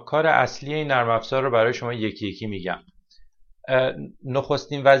 تا کار اصلی این نرم افزار رو برای شما یکی یکی میگم.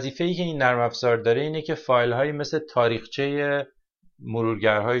 نخستین وظیفه‌ای که این نرم افزار داره اینه که فایل هایی مثل تاریخچه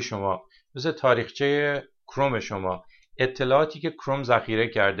مرورگرهای شما، مثل تاریخچه کروم شما، اطلاعاتی که کروم ذخیره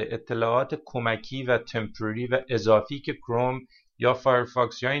کرده، اطلاعات کمکی و تمپوری و اضافی که کروم یا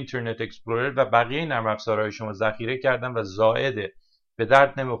فایرفاکس یا اینترنت اکسپلورر و بقیه نرم افزارهای شما ذخیره کردن و زائده، به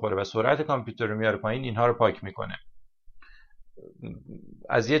درد نمیخوره و سرعت کامپیوتر رو میاره پایین، اینها رو پاک میکنه.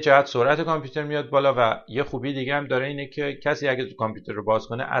 از یه جهت سرعت کامپیوتر میاد بالا و یه خوبی دیگه هم داره، اینه که کسی اگه کامپیوتر رو باز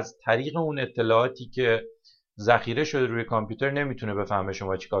کنه از طریق اون اطلاعاتی که ذخیره شده روی کامپیوتر نمیتونه بفهمه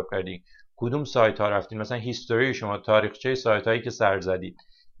شما چیکار کردین، کدوم سایت ها رفتین، مثلا هیستوری شما، تاریخچه سایت هایی که سر زدید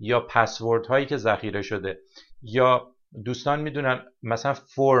یا پسورد هایی که ذخیره شده، یا دوستان میدونن مثلا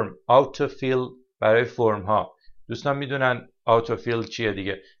فرم، آتوفیل برای فرم ها. دوستان میدونن آتوفیل چیه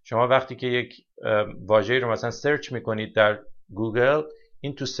دیگه. شما وقتی که یک واژه‌ای رو مثلا سرچ میکنید در گوگل،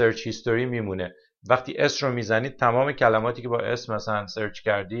 این تو سرچ هیستوری میمونه وقتی اس رو میزنید تمام کلماتی که با اس مثلا سرچ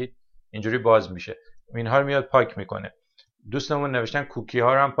کردید اینجوری باز میشه، اینها رو میاد پاک میکنه. دوستمون نوشتن کوکی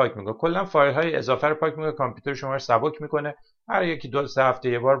ها رو هم پاک میکنه، کلا فایل های اضافه رو پاک میکنه، کامپیوتر شما رو سبک میکنه. هر یکی 2-3 هفته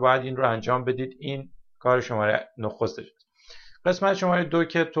یه بار باید این رو انجام بدید. این کار شماره نخستش. قسمت شماره 2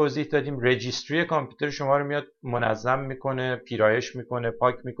 که توضیح دادیم، رجیستری کامپیوتر شما رو میاد منظم میکنه، پیرایش میکنه،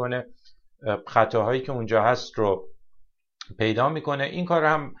 پاک میکنه، خطاهایی که اونجا هست رو پیدا میکنه. این کار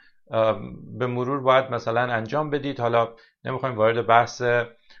هم به مرور باید مثلا انجام بدید. حالا نمیخوایم وارد بحث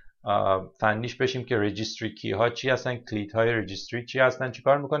فنیش بشیم که رجیستری کی ها چی هستن، کلید های رجیستری چی هستن، چی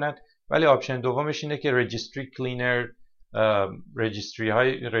کار میکنن، ولی آپشن دومش اینه که رجیستری کلینر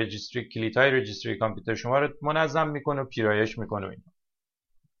رجیستری کلید های رجیستری کامپیوتر شما رو منظم میکنه و پیرایش میکنه. این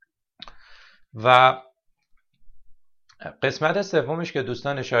و قسمت سومش که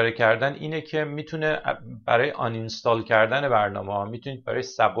دوستان اشاره کردن اینه که میتونه برای آن اینستال کردن برنامه ها، میتونید برای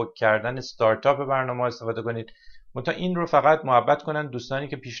سبک کردن استارتاپ برنامه ها استفاده کنید. منتها این رو فقط محبت کنن دوستانی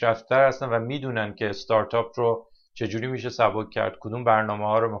که پیشرفته‌تر هستن و میدونن که استارتاپ رو چجوری میشه سبک کرد، کدوم برنامه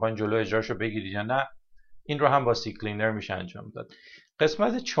ها رو میخواین جلو اجراشو بگیرید یا نه، این رو هم با سی کلینر میشه انجام داد.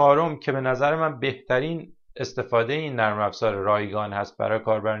 قسمت چهارم که به نظر من بهترین استفاده این نرم افزار رایگان هست برای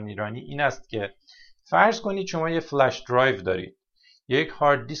کاربران ایرانی این است که فرض کنید شما یه فلش درایو دارید، یک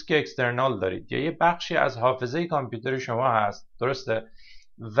هارد دیسک اکسترنال دارید، یا یه بخشی از حافظه کامپیوتر شما هست، درسته؟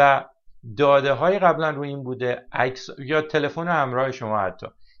 و داده های قبلا روی این بوده، عکس یا تلفن همراه شما، حتی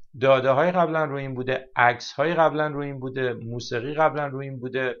داده های قبلا روی این بوده، عکس های قبلا روی این بوده، موسیقی قبلا روی این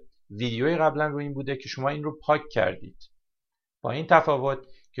بوده، ویدیوی قبلا روی این بوده که شما این رو پاک کردید. با این تفاوت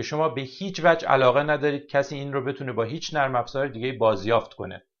که شما به هیچ وجه علاقه ندارید کسی این رو بتونه با هیچ نرم افزار دیگه بازیافت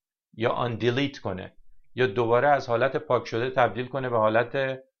کنه یا آن دیلیت کنه یا دوباره از حالت پاک شده تبدیل کنه به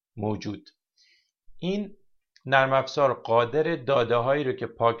حالت موجود. این نرم افزار قادر داده هایی رو که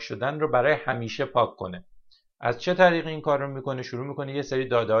پاک شدن رو برای همیشه پاک کنه. از چه طریق این کار رو میکنه؟ شروع میکنه یه سری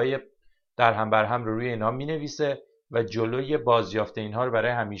داده های در هم بر هم رو روی اینا مینویسه و جلوی بازیافت اینها رو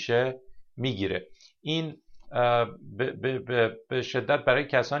برای همیشه میگیره. این به شدت برای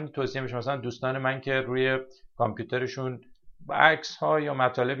کسانی توصیه میشه، مثلا دوستان من که روی کامپیوترشون عکس ها یا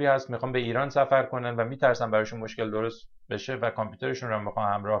مطالبی هست میخوام به ایران سفر کنن و میترسن براشون مشکل درست بشه و کامپیوترشون رو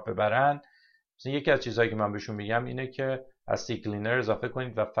میخوام همراه ببرن، مثلا یکی از چیزهایی که من بهشون میگم اینه که از سی کلینر اضافه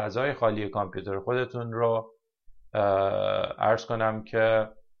کنید و فضای خالی کامپیوتر خودتون رو عرض کنم که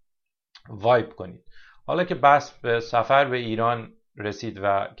وایپ کنید. حالا که بحث به سفر به ایران رسید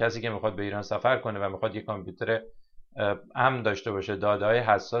و کسی که میخواد به ایران سفر کنه و میخواد یک کامپیوتر امن داشته باشه، داده‌های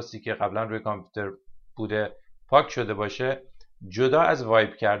حساسی که قبلا روی کامپیوتر بوده پاک شده باشه، جدا از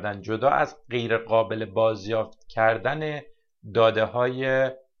وایپ کردن، جدا از غیر قابل بازیافت کردن داده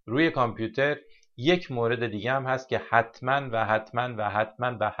های روی کامپیوتر، یک مورد دیگه هم هست که حتما و حتما و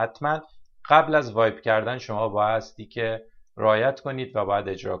حتما و حتما قبل از وایپ کردن شما بایستی که رعایت کنید و باید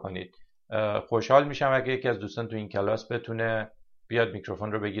اجرا کنید. خوشحال میشم اگه یکی از دوستان تو این کلاس بتونه بیاد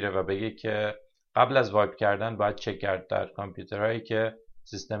میکروفون رو بگیره و بگه که قبل از وایپ کردن باید چک کرد در کامپیوترهایی که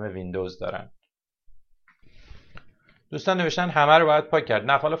سیستم ویندوز دارن. دوستان نوشتن همه رو باید پاک کرد.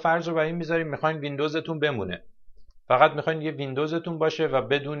 نه، حالا فرض رو بر این میذاریم میخواین ویندوزتون بمونه، فقط میخواین یه ویندوزتون باشه و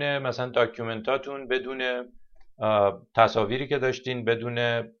بدون مثلا داکیومنتاتون، بدون تصاویری که داشتین،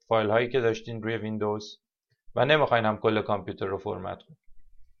 بدون فایل هایی که داشتین روی ویندوز و نمیخواین هم کل کامپیوتر رو فرمت کنید.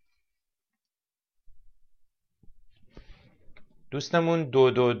 دوستمون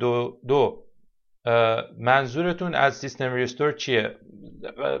 2222 منظورتون از سیستم ریستور چیه؟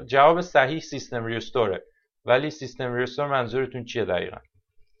 جواب صحیح سیستم ریستوره، ولی سیستم ریستور منظورتون چیه دقیقا؟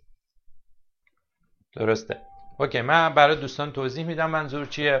 درسته. اوکی، من برای دوستان توضیح میدم منظور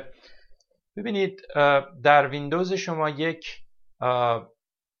چیه. ببینید در ویندوز شما یک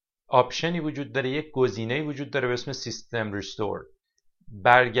آپشنی وجود داره، یک گزینه‌ای وجود داره به اسم سیستم ریستور.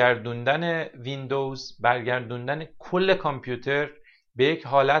 برگردوندن ویندوز، برگردوندن کل کامپیوتر به یک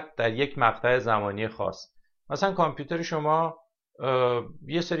حالت در یک مقطع زمانی خاص. مثلا کامپیوتر شما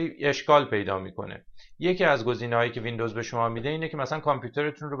یه سری اشکال پیدا میکنه. یکی از گزینه‌هایی که ویندوز به شما میده اینه که مثلا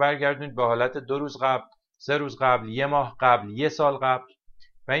کامپیوترتون رو برگردونید به حالت 2 روز قبل، 3 روز قبل، 1 ماه قبل، 1 سال قبل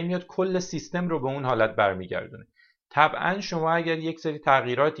و این میاد کل سیستم رو به اون حالت برمیگردونه. طبعا شما اگر یک سری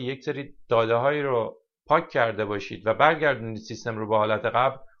تغییراتی، یک سری داده‌هایی رو پاک کرده باشید و برگردونید سیستم رو به حالت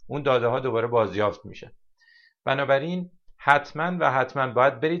قبل، اون داده‌ها دوباره بازیافت میشه. بنابراین حتما و حتما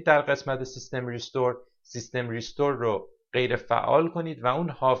باید برید در قسمت سیستم ریستور رو غیر فعال کنید و اون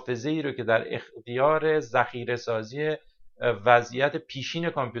حافظه ای رو که در اختیار ذخیره سازی وضعیت پیشین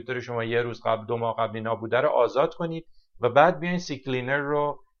کامپیوتر شما 1 روز قبل، 2 ماه قبل اینا بوده رو آزاد کنید و بعد بیاین سی کلینر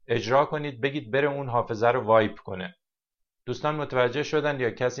رو اجرا کنید، بگید بره اون حافظه رو وایپ کنه. دوستان متوجه شدن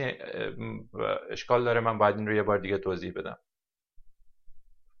یا کسی اشکال داره من باید این رو یه بار دیگه توضیح بدم؟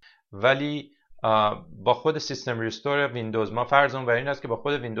 ولی با خود سیستم ریستور ویندوز ما فرضمون بر این است که با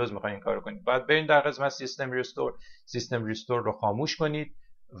خود ویندوز میخواین این کارو کنید. بعد برید در قسمت سیستم ریستور رو خاموش کنید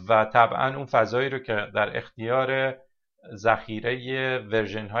و طبعا اون فضایی رو که در اختیار ذخیره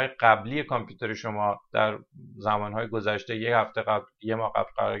ورژن های قبلی کامپیوتر شما در زمانهای گذشته، یک هفته قبل، یک ماه قبل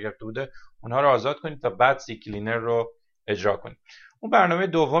قرار گرفته بوده، اونها رو آزاد کنید و بعد سی کلینر رو اجرا کنید. اون برنامه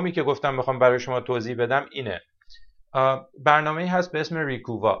دومی که گفتم میخوام برای شما توضیح بدم اینه. برنامه‌ای هست به اسم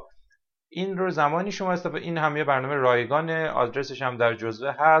ریکووا. این رو زمانی شما این هم یه برنامه رایگانه، آدرسش هم در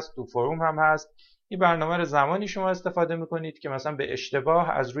جزوه هست، تو فروم هم هست. این برنامه رو زمانی شما استفاده میکنید که مثلا به اشتباه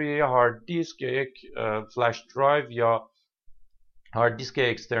از روی یه هارد دیسک یا یک فلش درایو یا هارد دیسک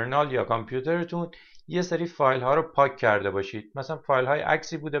اکسترنال یا کامپیوترتون یه سری فایل ها رو پاک کرده باشید. مثلا فایل های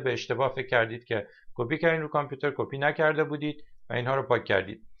عکسی بوده، به اشتباه فکر کردید که کپی کردین رو کامپیوتر، کپی نکرده بودید و اینها رو پاک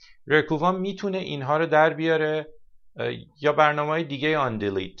کردید. ریکووا میتونه اینها رو در بیاره، یا برنامه‌های دیگه آن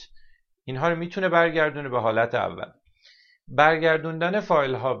دیلیت اینها رو میتونه برگردونه به حالت اول. برگردوندن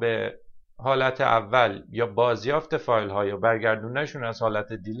فایل ها به حالت اول یا بازیافت فایل ها یا برگردوندنشون از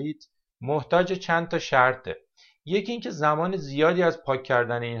حالت دیلیت محتاج چند تا شرطه. یکی اینکه زمان زیادی از پاک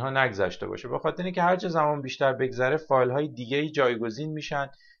کردن اینها نگذشته باشه، به خاطر اینکه هر چه زمان بیشتر بگذره فایل های دیگه جایگزین میشن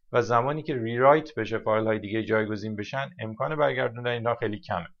و زمانی که ریرایت بشه فایل های دیگه جایگزین بشن امکان برگردوندن اینها خیلی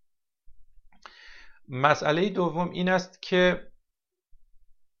کمه. مسئله دوم این است که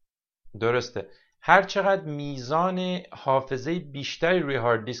درسته هر چقدر میزان حافظه بیشتری روی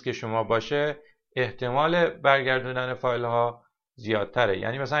هارد دیسک شما باشه احتمال برگردوندن فایل ها زیادتره.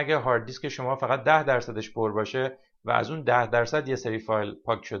 یعنی مثلا اگه هارد دیسک شما فقط 10%ش پر باشه و از اون 10% یه سری فایل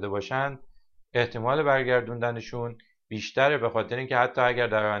پاک شده باشن احتمال برگردوندنشون بیشتره، به خاطر اینکه حتی اگر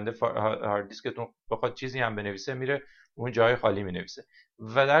در آینده هارد دیسکتون بخواد چیزی هم بنویسه میره اون جای خالی مینویسه.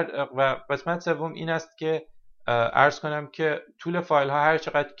 و قسمت سوم این است که عرض کنم که طول فایل ها هر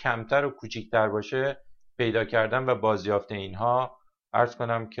چقدر کمتر و کوچیکتر باشه پیدا کردن و بازیافت اینها عرض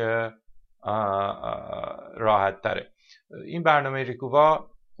کنم که راحت تره. این برنامه ریکووا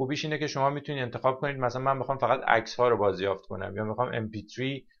خوبیش اینه که شما میتونید انتخاب کنید مثلا من میخوام فقط عکس ها رو بازیافت کنم، یا میخوام mp3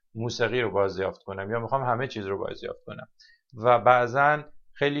 موسیقی رو بازیافت کنم، یا میخوام همه چیز رو بازیافت کنم و بعضا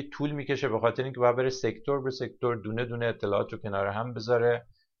خیلی طول میکشه به خاطر اینکه باید بره سکتور به سکتور دونه دونه اطلاعات رو کنار هم بذاره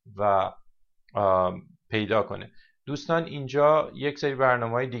و پیدا کنه. دوستان اینجا یک سری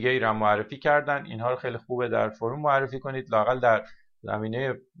برنامه‌های دیگه ای را معرفی کردن، اینها رو خیلی خوبه در فروم معرفی کنید. لااقل در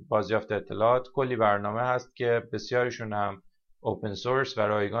زمینه بازیافت اطلاعات کلی برنامه هست که بسیارشون هم اوپن سورس و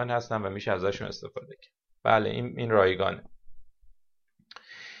رایگان هستن و میشه ازشون استفاده کرد. بله این رایگانه.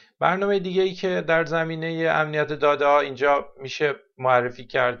 برنامه دیگه ای که در زمینه امنیت داده ها اینجا میشه معرفی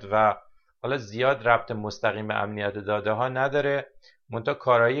کرد و حالا زیاد ربط مستقیم به امنیت داده ها نداره، منتها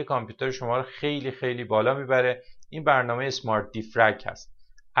کارایی کامپیوتر شما رو خیلی خیلی بالا میبره. این برنامه اسمارت دیفرگ هست.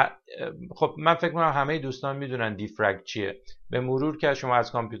 خب من فکر میکنم همه دوستان میدونن دیفرگ چیه. به مرور که شما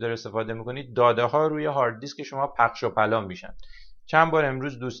از کامپیوتر استفاده میکنید داده ها روی هارد دیسک شما پخش و پلا میشن. چند بار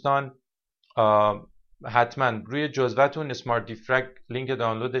امروز دوستان حتما روی جزوهتون اسمارت دیفرگ لینک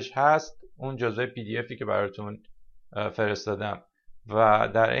دانلودش هست، اون جزوه پی دی افی که براتون فرستادم و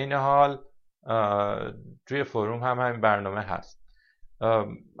در این حال توی فروم هم همین برنامه هست.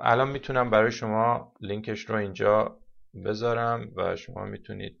 الان میتونم برای شما لینکش رو اینجا بذارم و شما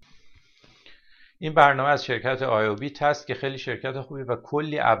میتونید. این برنامه از شرکت آیوبیت هست که خیلی شرکت خوبی و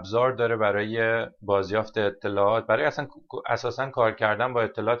کلی ابزار داره برای بازیافت اطلاعات، برای اساساً کار کردن با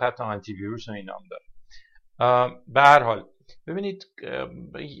اطلاعات، حتی آنتی ویروس و اینام داره. به هر حال ببینید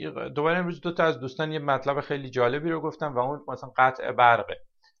دوباره امروز دو تا از دوستان یه مطلب خیلی جالبی رو گفتم و اون مثلا قطع برقه.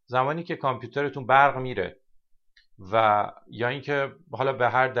 زمانی که کامپیوترتون برق میره و یا اینکه حالا به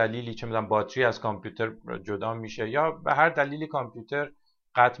هر دلیلی چه میدونم باتری از کامپیوتر جدا میشه یا به هر دلیلی کامپیوتر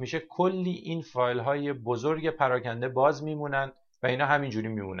قطع میشه، کلی این فایل های بزرگ پراکنده باز میمونن و اینا همینجوری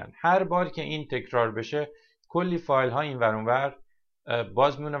میمونن. هر بار که این تکرار بشه کلی فایل ها این ور اون ور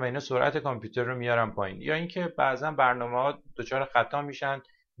باز میمونن و اینا سرعت کامپیوتر رو میارن پایین. یا اینکه بعضا برنامه ها دچار خطا میشن،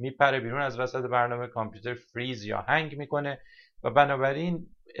 میپره بیرون از وسط برنامه، کامپیوتر فریز یا هنگ میکنه و بنابراین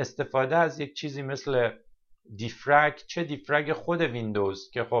استفاده از یک چیزی مثل دیفرگ، چه دیفرگ خود ویندوز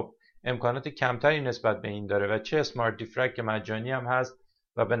که خب امکانات کمتری نسبت به این داره و چه اسمارت دیفرگ که مجانی هم هست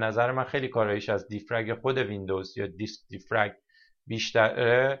و به نظر من خیلی کارایش از دیفرگ خود ویندوز یا دیسک دیفرگ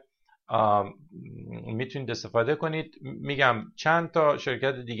بیشتره، میتونید استفاده کنید. میگم چند تا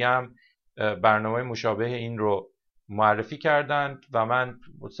شرکت دیگه هم برنامه مشابه این رو معرفی کردند و من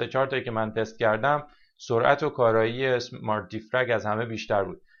 3-4 تایی که من تست کردم سرعت و کارایی اسمارت دیفرگ از همه بیشتر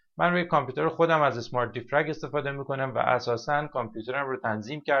بود. من روی کامپیوتر خودم از اسمارت دیفرگ استفاده میکنم و اساساً کامپیوترم رو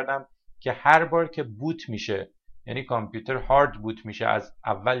تنظیم کردم که هر بار که بوت میشه، یعنی کامپیوتر هارد بوت میشه، از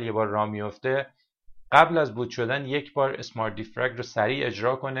اول یه بار راه میفته، قبل از بوت شدن یک بار اسمارت دیفرگ رو سریع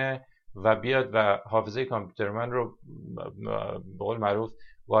اجرا کنه و بیاد و حافظه کامپیوتر من رو به قول معروف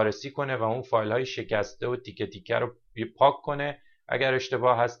وارسی کنه و اون فایل های شکسته و تیکه تیکه رو پاک کنه اگر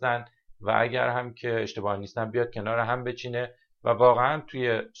اشتباه هستن، و اگر هم که اشتباه نیستن بیاد کنار هم بچینه و واقعا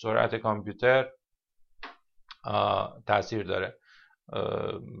توی سرعت کامپیوتر تاثیر داره.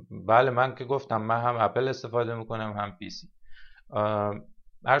 بله من که گفتم من هم اپل استفاده میکنم هم پی سی.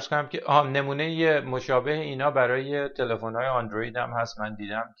 عرض کنم که نمونه مشابه اینا برای تلفن‌های اندروید هم هست. من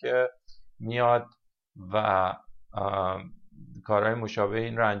دیدم که میاد و کارهای مشابه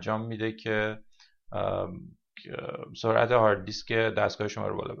این رو انجام میده که سرعت هارد دیسک دستگاه شما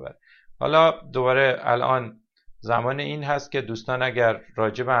رو بالا ببره. حالا دوباره الان زمان این هست که دوستان اگر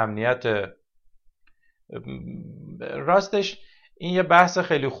راجع به امنیت، راستش این یه بحث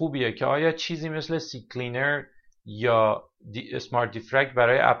خیلی خوبیه که آیا چیزی مثل سی کلینر یا اسمارت دیفرگ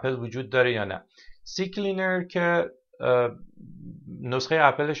برای اپل وجود داره یا نه. سی کلینر که نسخه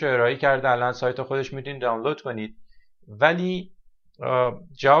اپلش رو ارائه کرده، الان سایت خودش میتونید دانلود کنید، ولی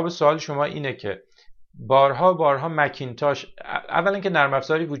جواب سوال شما اینه که بارها مکینتاش، اولا که نرم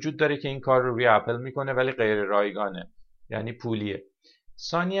افزاری وجود داره که این کار رو روی اپل میکنه ولی غیر رایگانه، یعنی پولیه.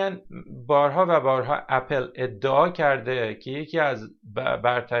 ثانیاً بارها اپل ادعا کرده که یکی از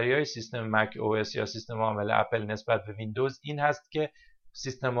برتری‌های سیستم مک او اس یا سیستم عامل اپل نسبت به ویندوز این هست که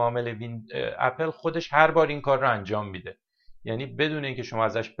سیستم عامل اپل خودش هر بار این کار رو انجام میده، یعنی بدون اینکه شما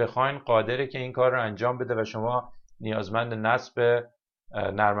ازش بخواین قادره که این کار رو انجام بده و شما نیازمند نصب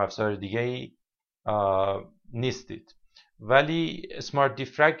نرم افزار دیگه‌ای نیستید. ولی اسمارت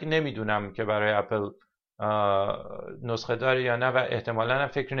دیفرگ نمیدونم که برای اپل نسخه داره یا نه و احتمالاً هم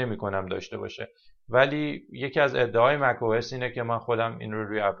فکر نمی کنم داشته باشه، ولی یکی از ادعای مک او اس اینه که من خودم این رو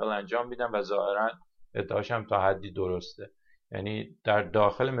روی اپل انجام میدم و ظاهراً ادعاشم تا حدی درسته. یعنی در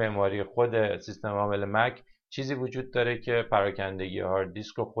داخل معماری خود سیستم عامل مک چیزی وجود داره که پراکندگی هارد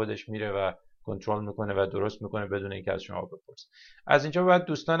دیسک رو خودش میره و کنترل میکنه و درست میکنه بدون اینکه از شما بپرسه. از اینجا بعد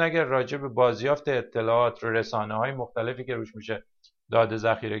دوستان اگر راجع به بازیافت اطلاعات رو رسانه‌های مختلفی که روش میشه داده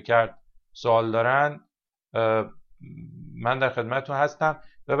ذخیره کرد سوال دارن، من در خدمتتون هستم.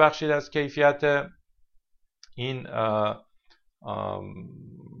 ببخشید از کیفیت این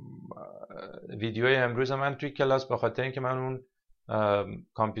ویدیوی امروز من توی کلاس، به خاطر اینکه من اون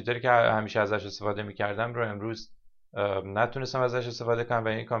کامپیوتری که همیشه ازش استفاده میکردم رو امروز نتونستم ازش استفاده کنم و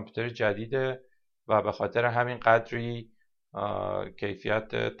این کامپیوتر جدیده و به خاطر همین قدری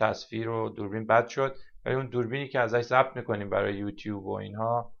کیفیت تصویر و دوربین بد شد، ولی اون دوربینی که ازش ضبط میکنیم برای یوتیوب و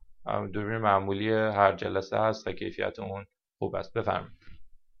اینها دوربین معمولی هر جلسه هست و کیفیت اون خوب است. بفرمایید.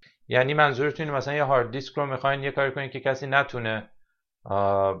 یعنی منظورتون مثلا یه هارد دیسک رو میخواین یه کاری کنین که کسی نتونه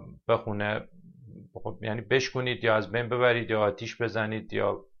بخونه، یعنی بشکنید یا از بین ببرید یا آتیش بزنید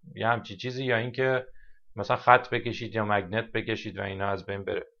یا یه همچی چیزی، یا اینکه مثلا خط بکشید یا مگنت بکشید و اینا از بین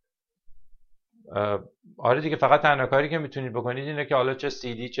بره. آره دیگه، فقط تنها کاری که میتونید بکنید اینه که حالا چه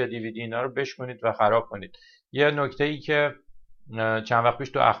سی دی چه دیویدی اینا رو بشکنید و خراب کنید. یه نکته‌ای که چند وقت پیش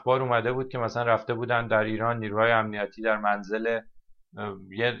تو اخبار اومده بود که مثلا رفته بودن در ایران نیروهای امنیتی در منزل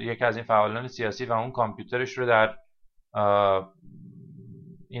یکی از این فعالان سیاسی و اون کامپیوترش رو در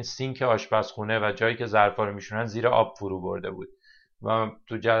این سینک آشپزخونه و جایی که ظرفا رو میشونن زیر آب فرو برده بود. و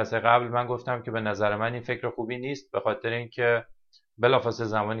تو جلسه قبل من گفتم که به نظر من این فکر خوبی نیست، به خاطر اینکه بلافاصله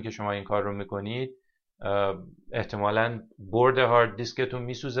زمانی که شما این کار رو میکنید احتمالاً برد هارد دیسکتون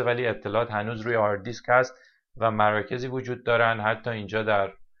میسوزه ولی اطلاعات هنوز روی هارد دیسک هست و مراکزی وجود دارن حتی اینجا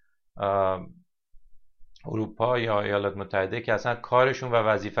در اروپا یا ایالات متحده که اصلا کارشون و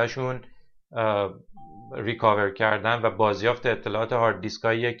وظیفهشون ریکاور کردن و بازیافت اطلاعات هارد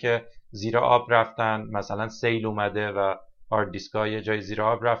دیسکاییه که زیر آب رفتن، مثلا سیل اومده و هارد دیسک‌ها یه جای زیر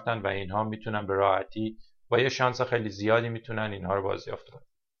آب رفتن و اینها میتونن به راحتی با یه شانس خیلی زیادی میتونن اینها رو بازیافت کنن.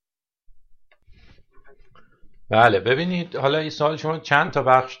 بله ببینید، حالا این سوال شما چند تا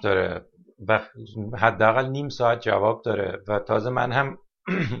بخش داره و حداقل نیم ساعت جواب داره و تازه من هم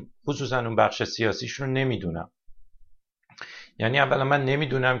خصوصا اون بخش سیاسیش رو نمیدونم. یعنی اولا من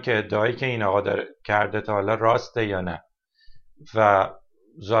نمیدونم که ادعایی که این آقا داره کرده تا حالا راسته یا نه و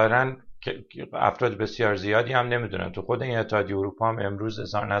ظاهراً افراد بسیار زیادی هم نمیدونن. تو خود این اتحادیه اروپا هم امروز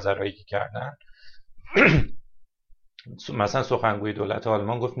اظهار نظرهایی که کردن مثلا سخنگوی دولت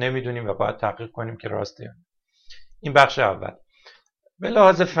آلمان گفت نمیدونیم و باید تحقیق کنیم که راسته یا نه. این بخش اول. به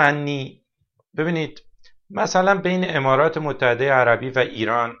لحاظ فنی ببینید، مثلا بین امارات متحده عربی و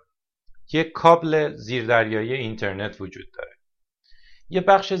ایران یک کابل زیردریایی اینترنت وجود داره. یه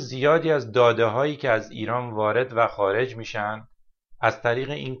بخش زیادی از داده هایی که از ایران وارد و خارج میشن از طریق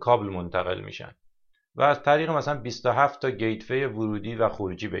این کابل منتقل میشن و از طریق مثلا 27 تا گیتوی ورودی و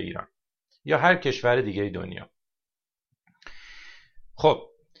خروجی به ایران یا هر کشور دیگه دنیا. خب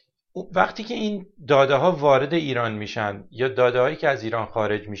وقتی که این داده ها وارد ایران میشن یا داده هایی که از ایران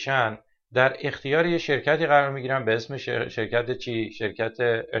خارج میشن در اختیار یه شرکتی قرار میگیرن به اسم شرکت چی؟ شرکت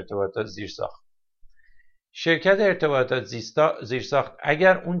ارتباطات زیرساخت. شرکت ارتباطات زیرساخت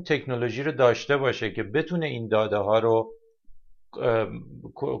اگر اون تکنولوژی رو داشته باشه که بتونه این داده ها رو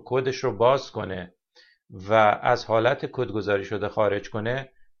کدش رو باز کنه و از حالت کدگذاری شده خارج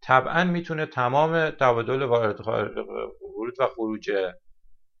کنه، طبعا میتونه تمام تبادل ورود و خروج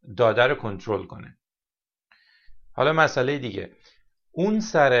داده رو کنترل کنه. حالا مسئله دیگه، اون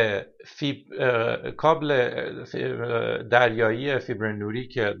سر کابل دریایی فیبر نوری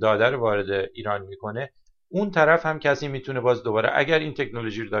که داده رو وارد ایران میکنه، اون طرف هم کسی میتونه باز دوباره اگر این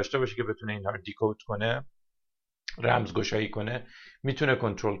تکنولوژی رو داشته باشه که بتونه اینها رو دیکود کنه، رمزگشایی کنه، میتونه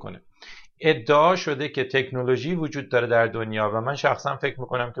کنترل کنه. ادعا شده که تکنولوژی وجود داره در دنیا و من شخصا فکر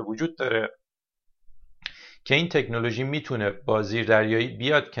میکنم که وجود داره که این تکنولوژی میتونه با زیردریایی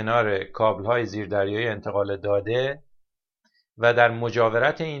بیاد کنار کابل‌های زیردریایی انتقال داده و در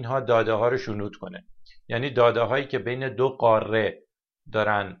مجاورت اینها داده ها رو شنود کنه. یعنی داده هایی که بین دو قاره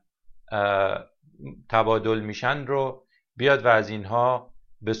دارن تبادل میشن رو بیاد و از اینها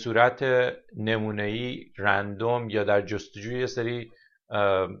به صورت نمونه‌ای رندوم یا در جستجوی یه سری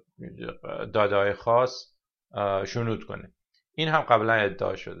داده های خاص شنود کنه. این هم قبلا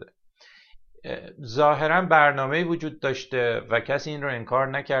ادعا شده. ظاهرا برنامه‌ای وجود داشته و کسی این رو انکار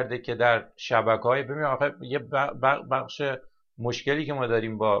نکرده که در شبکه‌های یه بخش مشکلی که ما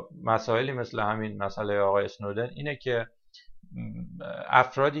داریم با مسائلی مثل همین مسئله آقای اسنودن اینه که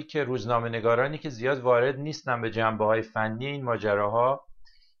افرادی که روزنامه نگارانی که زیاد وارد نیستن به جنبه‌های فنی این ماجراها،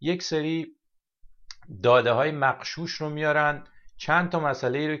 یک سری داده‌های مغشوش رو میارن، چند تا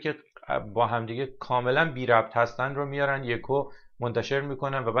مسئله رو که با همدیگه کاملا بی ربط هستن رو میارن یکو منتشر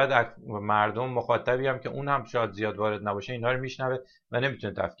میکنن و بعد مردم مخاطبی هم که اون هم شاید زیاد وارد نباشه اینها رو میشنوه و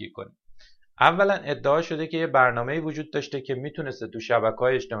نمیتونه تفکیک کنه. اولا ادعا شده که یه برنامه‌ای وجود داشته که میتونسته تو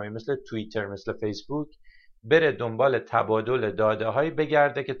شبکه‌های اجتماعی مثل توییتر، مثل فیسبوک بره دنبال تبادل داده‌هایی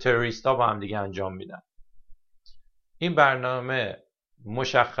بگرده که تروریست‌ها با هم دیگه انجام میدن. این برنامه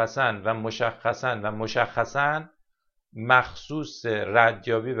مشخصاً مخصوص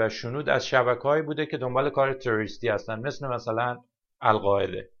ردیابی و شنود از شبکه‌هایی بوده که دنبال کار تروریستی هستن، مثلا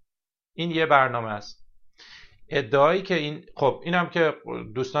القاعده. این یه برنامه است. ادعایی که این هم که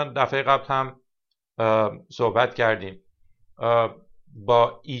دوستان دفعه قبل هم صحبت کردیم،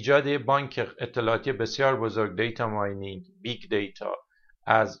 با ایجاد بانک اطلاعاتی بسیار بزرگ، دیتا ماینینگ، بیگ دیتا،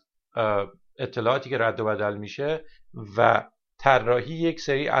 از اطلاعاتی که رد و بدل میشه و طراحی یک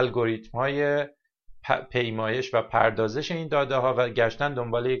سری الگوریتم‌های پیمایش و پردازش این داده ها و گشتن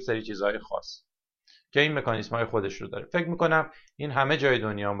دنبال یک سری چیزهای خاص که این مکانیزم های خودش رو داره. فکر میکنم این همه جای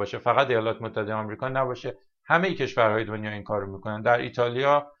دنیا هم باشه، فقط ایالات متحده آمریکا نباشه، همه کشورهای دنیا این کار رو میکنن. در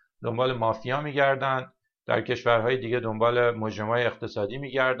ایتالیا دنبال مافیا میگردن، در کشورهای دیگه دنبال مجرمای اقتصادی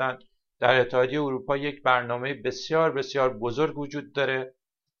میگردن. در اتحادیه اروپا یک برنامه بسیار بسیار بزرگ وجود داره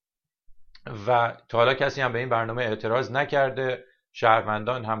و تا حالا کسی هم به این برنامه اعتراض نکرده.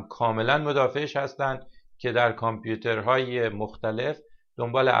 شهروندان هم کاملا مدافعش هستند که در کامپیوترهای مختلف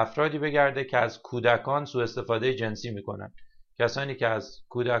دنبال افرادی بگرده که از کودکان سوء استفاده جنسی میکنن. کسانی که از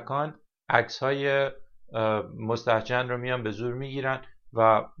کودکان عکس‌های مستهجن رو میان به زور میگیرن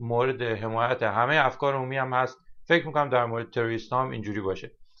و مورد حمایت همه افکار عمومی هم هست. فکر میکنم در مورد تروریست هم اینجوری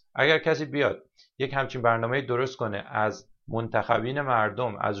باشه. اگر کسی بیاد یک همچین برنامه درست کنه، از منتخبین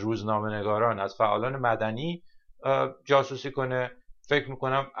مردم، از روزنامه نگاران، از فعالان مدنی جاسوسی کنه، فکر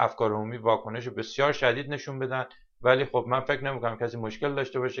میکنم افکار عمومی واکنش بسیار شدید نشون بدن. ولی خب من فکر نمیکنم کسی مشکل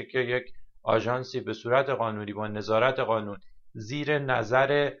داشته باشه که یک آژانسی به صورت قانونی با نظارت قانون زیر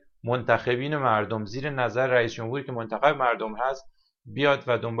نظر منتخبین مردم، زیر نظر رئیس جمهوری که منتخب مردم هست، بیاد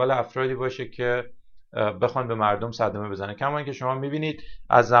و دنبال افرادی باشه که بخوان به مردم صدمه بزنه. کما اینکه شما میبینید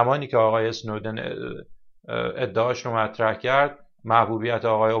از زمانی که آقای اسنودن ادعاش رو مطرح کرد، محبوبیت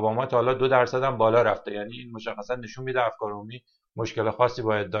آقای اوباما تا حالا 2% هم بالا رفته. یعنی این مشخصا نشون میده افکار عمومی مشکل خاصی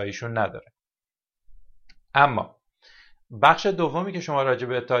با ادعایشون نداره. اما بخش دومی که شما راجع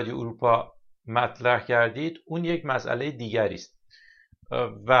به اتحادیه اروپا مطرح کردید، اون یک مسئله دیگری است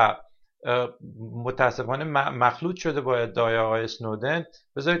و متاسفانه مخلوط شده با ادعای آقای اسنودن.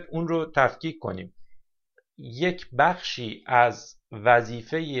 بذارید اون رو تفکیک کنیم. یک بخشی از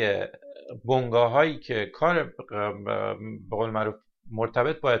وظیفه بنگاه‌هایی که کار به قول معروف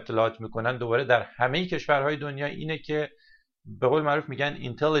مرتبط با اطلاعات میکنن دوباره در همه کشورهای دنیا اینه که به قول معروف میگن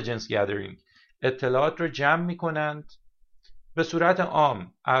intelligence gathering، اطلاعات رو جمع میکنند به صورت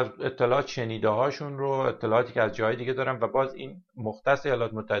عام، از اطلاعات شنیده هاشون رو، اطلاعاتی که از جای دیگه دارن، و باز این مختص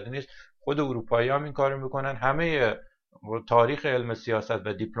ایالات متحده نیست، خود اروپایی هم این کارو میکنن. همه تاریخ علم سیاست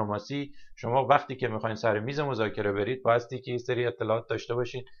و دیپلماسی، شما وقتی که میخواین سر میز مذاکره برید بایستی که یه سری اطلاعات داشته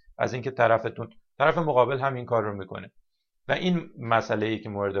باشین از اینکه طرف مقابل هم این کار رو میکنه. و این مسئله ای که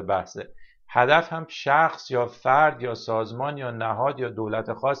مورد بحثه، هدف هم شخص یا فرد یا سازمان یا نهاد یا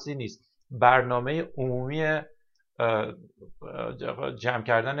دولت خاصی نیست، برنامه عمومی جمع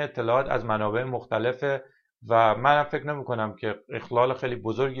کردن اطلاعات از منابع مختلفه. و منم فکر نمی کنم که اخلال خیلی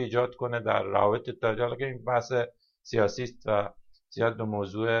بزرگی ایجاد کنه در روابط اطلاعاتی، که این بحث سیاسی است و زیاد به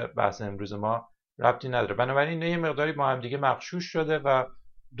موضوع بحث امروز ما ربطی نداره. بنابراین یه مقداری با هم دیگه مغشوش شده. و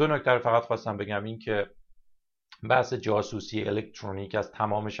دو نکته رو فقط خواستم بگم، این که بحث جاسوسی الکترونیک از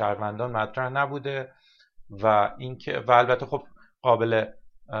تمام شهروندان مطرح نبوده، و اینکه و البته خب قابل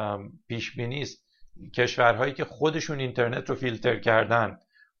پیش بینی است، کشورهایی که خودشون اینترنت رو فیلتر کردن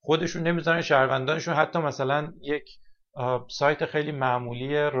خودشون نمیذارن شهروندانشون حتی مثلا یک سایت خیلی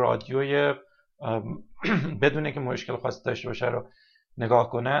معمولی رادیوی بدونه که مشکل خاصی داشته باشه رو نگاه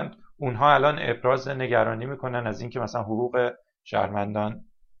کنند. اونها الان ابراز نگرانی میکنن از اینکه مثلا حقوق شهروندان.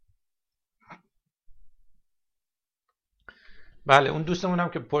 بله، اون دوستمون هم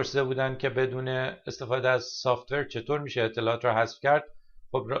که پرسیده بودن که بدون استفاده از سافتور چطور میشه اطلاعات رو حذف کرد.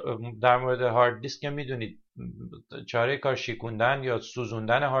 خب در مورد هارد دیسک میدونید چاره کار شیکوندن یا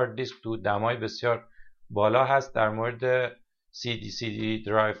سوزوندن هارد دیسک تو دمای بسیار بالا هست. در مورد سی دی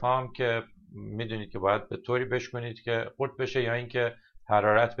درایو هم که میدونید که باید به طوری بشکنید که قورت بشه یا اینکه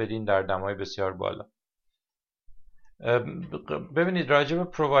حرارت بدین در دمای بسیار بالا. ببینید راجع به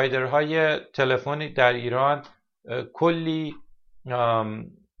پرووایدرهای تلفنی در ایران کلی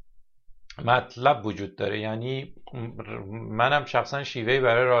مطلب وجود داره. یعنی منم شخصا شیوهی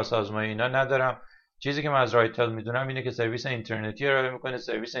برای راهسازمانی اینا ندارم. چیزی که من از رایتل میدونم اینه که سرویس اینترنتی ارائه میکنه،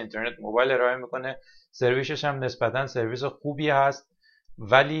 سرویس اینترنت موبایل ارائه میکنه، سرویسش هم نسبتا سرویس خوبی هست.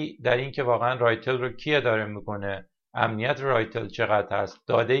 ولی در این که واقعا رایتل رو کی اداره میکنه، امنیت رایتل چقدر هست،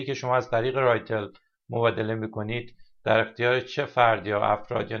 داده ای که شما از طریق رایتل مبادله میکنید در اختیار چه فرد یا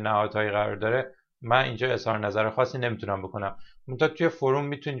افراد یا نهادهایی قرار داره، من اینجا اظهار نظر خاصی نمیتونم بکنم. منتها توی فروم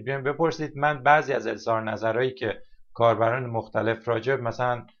میتونید بیاین بپرسید. من بعضی از اظهار نظرهایی که کاربران مختلف راجع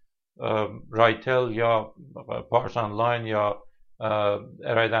مثلا رایتل یا پارس آنلاین یا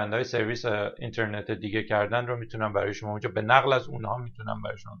ارائه دهنده‌های سرویس اینترنت دیگه کردن رو میتونم برای شما اونجا به نقل از اونها میتونم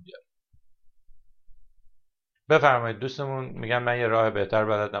برای شما بیارم. بفرمایید دوستمون میگم من یه راه بهتر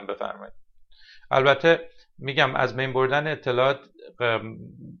بلدم، بفرمایید. البته میگم از بین بردن اطلاعات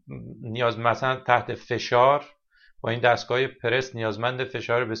نیاز مثلا تحت فشار با این دستگاه پرس نیازمند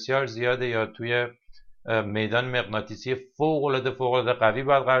فشار بسیار زیاده، یا توی میدان مغناطیسی فوق العاده قوی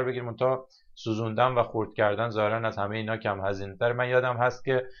باید قرار بگیریم. منتها سوزوندن و خرد کردن ظاهرا از همه اینا کم هزینه تر. من یادم هست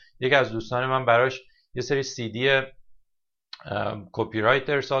که یکی از دوستان من براش یه سری سی دی کپی رایت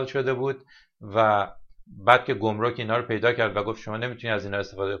ارسال شده بود و بعد که گمرک اینا رو پیدا کرد و گفت شما نمیتونی از اینا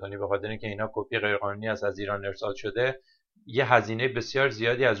استفاده کنی به خاطر اینکه اینا کپی غیرقانونی از ایران ارسال شده، یه هزینه بسیار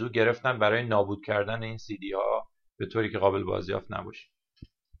زیادی از او گرفتن برای نابود کردن این سی دی ها به طوری که قابل بازیافت نباشه.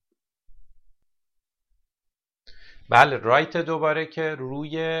 بله، رایت دوباره که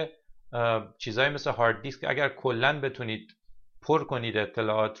روی چیزایی مثل هارد دیسک اگر کلا بتونید پر کنید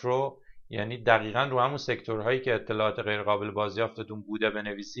اطلاعات رو، یعنی دقیقاً رو همون سکتورهایی که اطلاعات غیر قابل بازیافتتون بوده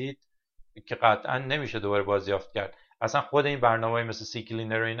بنویسید که قطعاً نمیشه دوباره بازیافت کرد. اصلا خود این برنامه‌های مثل سی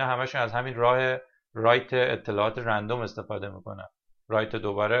کلینر و اینا همشون از همین راه رایت اطلاعات رندوم استفاده میکنن. رایت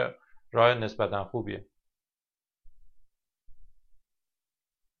دوباره راه نسبتاً خوبیه.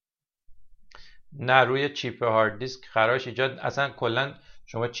 نه، روی چیپ هارد دیسک خراش ایجاد، اصلا کلا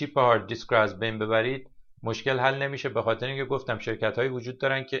شما چیپ هارد دیسک رو از بین ببرید مشکل حل نمیشه، به خاطر اینکه گفتم شرکت هایی وجود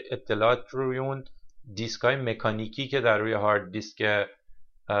دارن که اطلاعات روی اون دیسک های مکانیکی که در روی هارد دیسک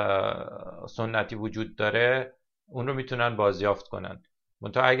سنتی وجود داره اون رو میتونن بازیافت کنن.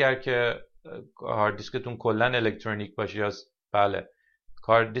 منتها اگر که هارد دیسکتون کلا الکترونیک باشه، یا بله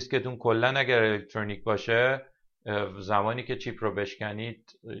هارد دیسکتون کلا اگر الکترونیک باشه، زمانی که چیپ رو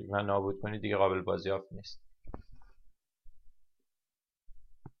بشکنید و نابود کنید دیگه قابل بازیافت نیست.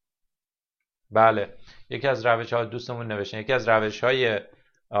 بله، یکی از روش‌ها دوستمون نوشتن یکی از روش‌های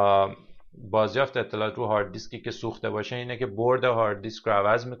بازیافت اطلاعات رو هارد دیسکی که سوخته باشه اینه که برد هارد دیسک رو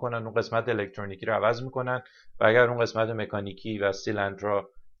عوض میکنن، اون قسمت الکترونیکی رو عوض میکنن و اگر اون قسمت مکانیکی و سیلندر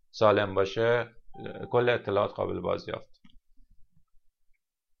سالم باشه کل اطلاعات قابل بازیافت.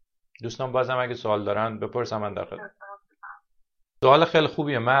 دوستان بازم اگه سوال دارن بپرسم من داخل. سوال خیلی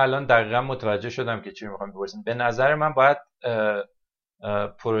خوبیه. من الان دقیقا متوجه شدم که چی میخوام بپرسیم. به نظر من باید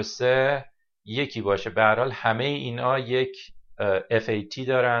پروسه یکی باشه. به هر حال همه اینا یک FAT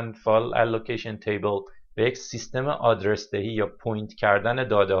دارن، فایل الوکیشن تیبل، و یک سیستم آدرس دهی یا پوینت کردن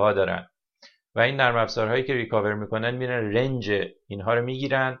داده ها دارن و این نرم افزارهایی که ریکاور میکنن میرن رنج اینها رو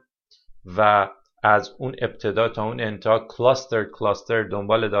میگیرن و از اون ابتدا تا اون انتها کلاستر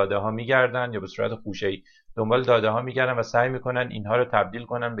دنبال داده ها میگردن یا به صورت خوشه‌ای دنبال داده ها میگردن و سعی میکنن اینها رو تبدیل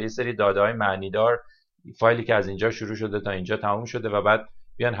کنن به یه سری داده های معنیدار، فایلی که از اینجا شروع شده تا اینجا تموم شده و بعد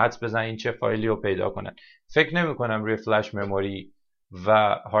بیان حدس بزنن این چه فایلی رو پیدا کنن. فکر نمی کنم روی فلش مموری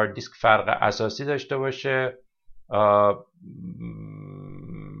و هارد دیسک فرق اساسی داشته باشه،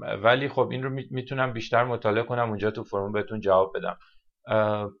 ولی خب این رو میتونم بیشتر مطالعه کنم اونجا تو فروم بهتون جواب بدم.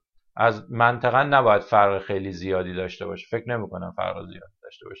 از منطقا نباید فرق خیلی زیادی داشته باشه، فکر نمی کنم فرق زیادی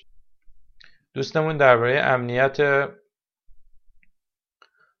داشته باشه. دوستمون درباره امنیت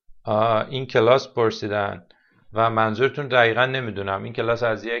این کلاس پرسیدن و منظورتون دقیقا نمیدونم. این کلاس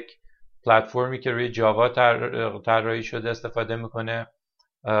از یک پلتفرمی که روی جاوا طراحی شده استفاده میکنه.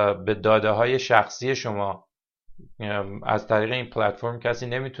 به داده های شخصی شما از طریق این پلتفرم کسی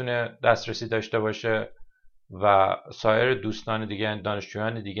نمیتونه دسترسی داشته باشه و سایر دوستان دیگه،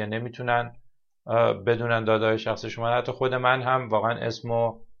 دانشجویان دیگه نمیتونن بدونن داده های شخصی شما. حتی خود من هم واقعا اسم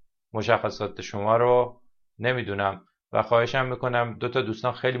و مشخصات شما رو نمیدونم و خواهشم میکنم. دو تا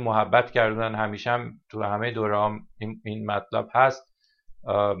دوستان خیلی محبت کردن، همیشه هم تو همه دوره‌ام این مطلب هست.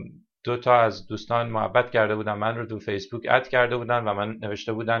 دو تا از دوستان محبت کرده بودن، من رو تو فیسبوک اد کرده بودن و من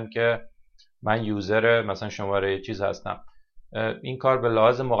نوشته بودن که من یوزر مثلا شماره چیز هستم. این کار به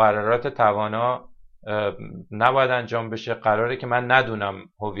لحاظ مقررات توانا نباید انجام بشه. قراره که من ندونم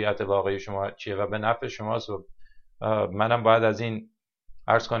هویت واقعی شما چیه و به نفع شماست و منم باید از این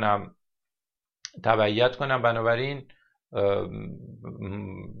عرض کنم تبعیت کنم. بنابراین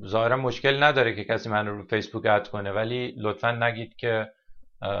ظاهرا مشکل نداره که کسی من رو فیسبوک اد کنه، ولی لطفا نگید که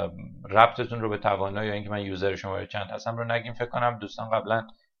ربطتون رو به توانا یا اینکه من یوزر شماره چند هستم رو نگیم. فکر کنم دوستان قبلا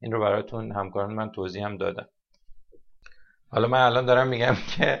این رو براتون همکاران من توضیح هم دادم. حالا من الان دارم میگم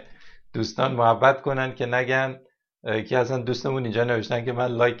که دوستان محبت کنن که نگن که اصلا دوستمون اینجا نوشتن که من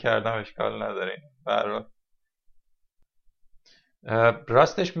لایک کردم، اشکال نداره. برای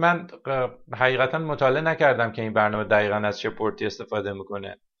راستش من حقیقتا مطالعه نکردم که این برنامه دقیقا از چه پورتی استفاده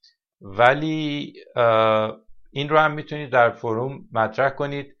میکنه، ولی این رو هم میتونید در فروم مطرح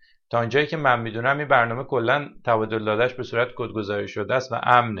کنید. تا اونجایی که من میدونم این برنامه کلا تبادل دادهش به صورت کدگذاری شده است و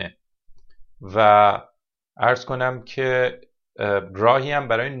امنه و عرض کنم که راهی هم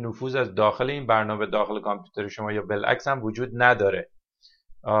برای نفوذ از داخل این برنامه داخل کامپیوتر شما یا بالعکس هم وجود نداره.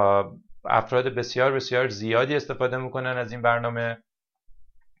 افراد بسیار بسیار زیادی استفاده میکنن از این برنامه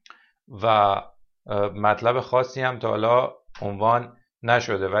و مطلب خاصی هم تا حالا عنوان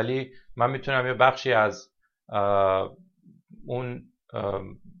نشده، ولی من میتونم یه بخشی از اون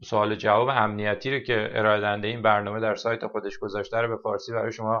سوال جواب امنیتی رو که ارائه دهنده این برنامه در سایت خودش گذاشته رو به فارسی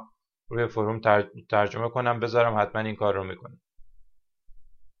برای شما روی فروم ترجمه کنم بذارم. حتما این کار رو میکنم.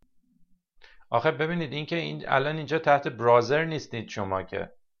 آخه ببینید این که این الان اینجا تحت براوزر نیستید شما،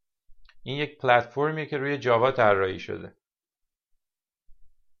 که این یک پلتفرمیه که روی جاوا طراحی شده.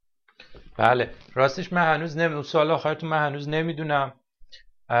 بله راستش من هنوز سوال آخرتون من هنوز نمیدونم،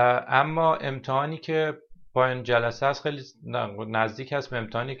 اما امتحانی که پایان جلسه هست خیلی نزدیک هست به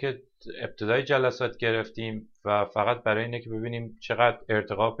امتحانی که ابتدای جلسات گرفتیم و فقط برای اینه که ببینیم چقدر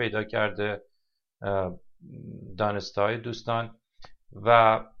ارتقا پیدا کرده دانسته های دوستان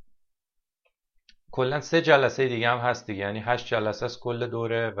و کلا 3 جلسه دیگه هم هست دیگه، یعنی 8 جلسه است کل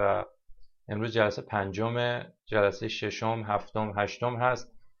دوره و امروز جلسه پنجم، جلسه ششم، هفتم، هشتم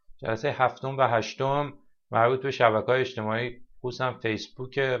هست. جلسه هفتم و هشتم مربوط به شبکه‌های اجتماعی خصوصا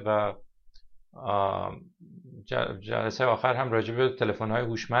فیسبوکه و جلسه آخر هم راجع به تلفن‌های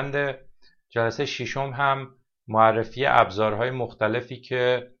هوشمنده. جلسه ششم هم معرفی ابزارهای مختلفی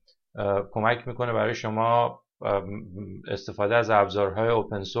که کمک میکنه برای شما استفاده از ابزارهای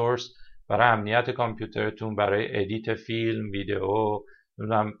اوپن سورس برای امنیت کامپیوترتون، برای ادیت فیلم، ویدئو،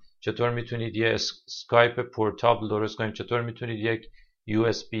 نمیدونم چطور میتونید یه اسکایپ پورتابل درست کنید، چطور میتونید یک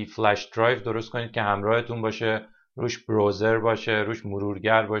USB فلش درایو درست کنید که همراهتون باشه، روش براوزر باشه، روش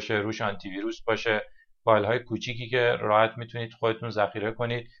مرورگر باشه، روش آنتی ویروس باشه، فایل های کوچیکی که راحت میتونید خودتون ذخیره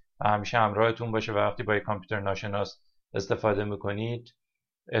کنید و همیشه همراهتون باشه و وقتی با یک کامپیوتر ناشناس استفاده میکنید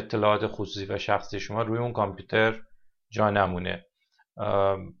اطلاعات خصوصی و شخصی شما روی اون کامپیوتر جا نمونه.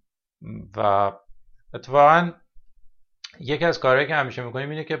 و اتفاقا یکی از کارهایی که همیشه میکنیم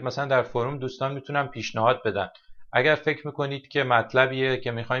اینه که مثلا در فروم دوستان میتونن پیشنهاد بدن. اگر فکر میکنید که مطلبیه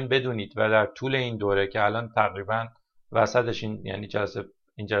که میخواین بدونید و در طول این دوره که الان تقریبا وسطش یعنی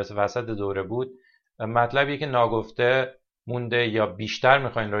این جلسه وسط دوره بود، مطلبی که ناگفته مونده یا بیشتر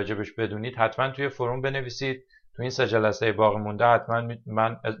میخواین راجبش بدونید حتما توی فروم بنویسید. تو این 3 جلسه باقی مونده حتما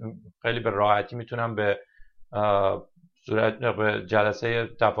من خیلی به راحتی میتونم به به جلسه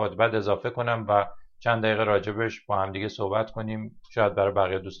دفعات بعد اضافه کنم و چند دقیقه راجبش با هم دیگه صحبت کنیم، شاید برای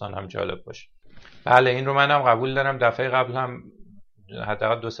بقیه دوستان هم جالب باشه. بله این رو منم قبول دارم. دفعه قبل هم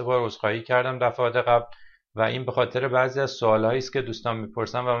حداقل 2-3 بار عذرخواهی کردم دفعات قبل و این به خاطر بعضی از سوالایی است که دوستان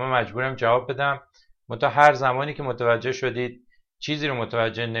میپرسن و من مجبورم جواب بدم. منتها هر زمانی که متوجه شدید چیزی رو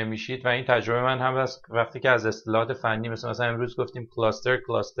متوجه نمیشید و این تجربه من هم هست، وقتی که از اصطلاحات فنی مثلا امروز گفتیم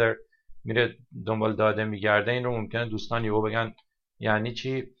کلاستر میره دنبال داده میگرده، این رو ممکنه دوستان یهو بگن یعنی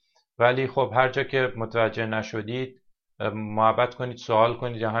چی، ولی خب هر جا که متوجه نشدید محبت کنید سوال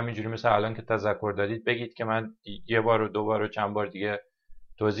کنید یا همینجوری مثل الان که تذکر دادید بگید که من 1 بار و 2 بار و چند بار دیگه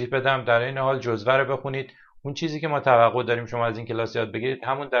توضیح بدم. در این حال جزوه رو بخونید. اون چیزی که ما توقع داریم شما از این کلاس یاد بگیرید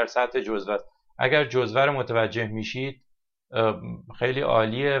همون در سطح جزوه است. اگر جزوه رو متوجه میشید خیلی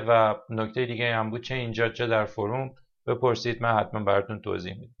عالیه و نکته دیگه هم بود چه اینجا چه در فروم بپرسید، من حتما براتون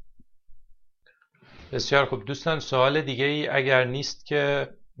توضیح میدم. بسیار خوب دوستان، سوال دیگه ای اگر نیست که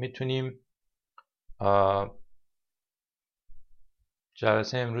میتونیم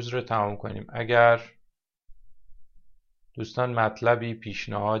جلسه امروز رو تمام کنیم. اگر دوستان مطلبی،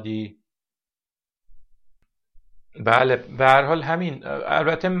 پیشنهادی. بله به هر حال همین.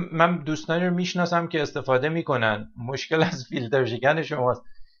 البته من دوستانی رو میشناسم که استفاده میکنن، مشکل از فیلتر شکن شماست.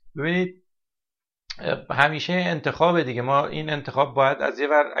 ببینید همیشه انتخاب دیگه، ما این انتخاب باید از یه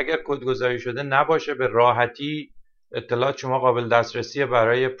ور اگر کدگذاری شده نباشه به راحتی اطلاعات شما قابل دسترسیه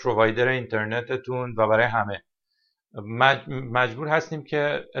برای پرووایدر اینترنتتون و برای همه. مجبور هستیم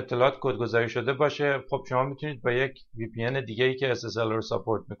که اطلاعات کدگذاری شده باشه. خب شما میتونید با یک VPN دیگه ای که SSL رو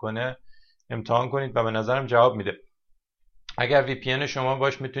ساپورت میکنه امتحان کنید و به نظرم جواب میده. اگر VPN شما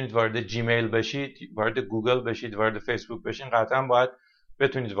باش میتونید وارد جیمیل بشید، وارد گوگل بشید، وارد فیسبوک بشین، قطعا باید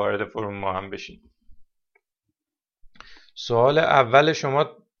بتونید وارد فروم ما هم بشین. سوال اول شما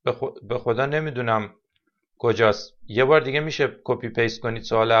به خدا نمیدونم کجاست، یه بار دیگه میشه کپی پیست کنید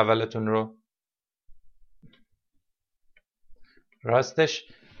سوال اولتون رو؟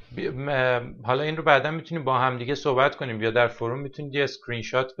 راستش حالا این رو بعدا میتونیم با هم دیگه صحبت کنیم یا در فروم میتونید یه اسکرین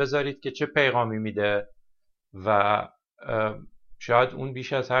شات بذارید که چه پیغامی میده و شاید اون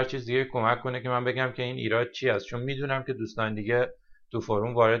بیش از هر چیز دیگه کمک کنه که من بگم که این ایراد چی است، چون میدونم که دوستان دیگه تو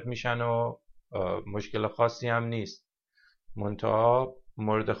فروم وارد میشن و مشکل خاصی هم نیست، منتها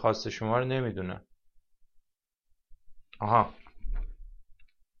مورد خاص شما رو نمیدونم. آها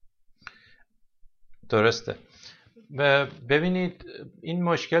درسته. ببینید این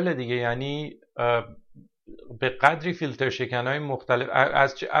مشکل دیگه، یعنی به قدری فیلتر شکن‌های مختلف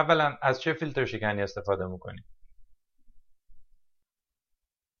اولا از چه فیلتر شکنی استفاده میکنید؟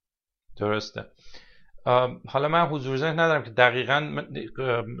 درسته. حالا من حضور ذهن ندارم که دقیقاً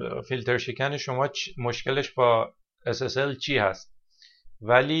فیلتر شکن شما مشکلش با SSL چی هست،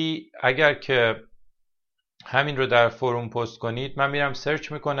 ولی اگر که همین رو در فروم پست کنید من میرم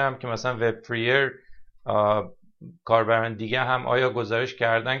سرچ میکنم که مثلا وب فریر کاربران دیگه هم آیا گزارش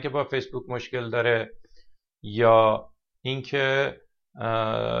کردن که با فیسبوک مشکل داره یا اینکه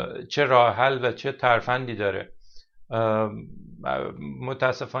چه راه حل و چه ترفندی داره.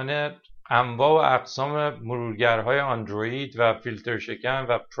 متاسفانه انواع و اقسام مرورگرهای اندروید و فیلتر شکن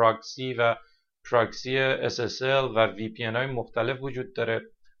و پراکسی SSL و VPN های مختلف وجود داره،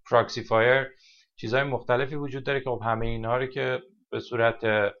 پراکسی فایر، چیزهای مختلفی وجود داره که خب همه اینها رو که به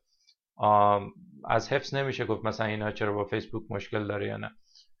صورت از حفظ نمیشه گفت مثلا اینها چرا با فیسبوک مشکل داره یا نه.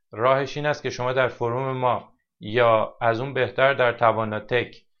 راهش این است که شما در فروم ما یا از اون بهتر در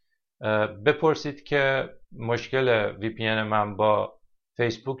تواناتک بپرسید که مشکل VPN من با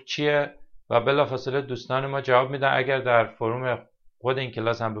فیسبوک چیه و بلافاصله دوستان ما جواب میدن. اگر در فروم خود این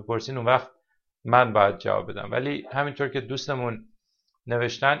کلاس هم بپرسین اون وقت من باید جواب بدم، ولی همینطور که دوستمون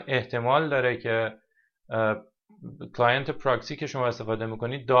نوشتن احتمال داره که کلاینت پراکسی که شما استفاده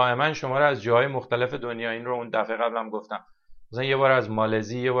میکنید دائما شما رو از جاهای مختلف دنیا، این رو اون دفعه قبلم گفتم، مثلا یه بار از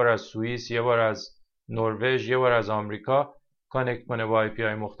مالزی، یه بار از سوئیس، یه بار از نروژ، یه بار از آمریکا کانکت کنه با IP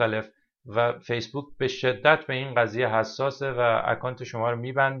های مختلف و فیسبوک به شدت به این قضیه حساسه و اکانت شما رو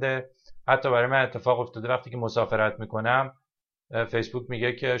میبنده. حتی برای من اتفاق افتاده وقتی که مسافرت میکنم فیسبوک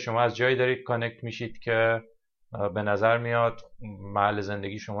میگه که شما از جایی دارید کانکت میشید که به نظر میاد محل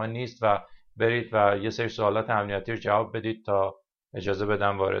زندگی شما نیست و برید و یه سری سوالات امنیتی رو جواب بدید تا اجازه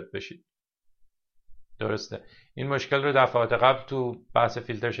بدن وارد بشید. درسته. این مشکل رو دفعات قبل تو بحث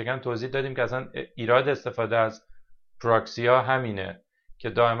فیلتر شکن توضیح دادیم که اصلا ایراد استفاده از پراکسی ها همینه که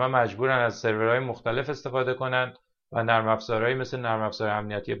دائما مجبورن از سرورهای مختلف استفاده کنن و نرم افزارهایی مثل نرم افزار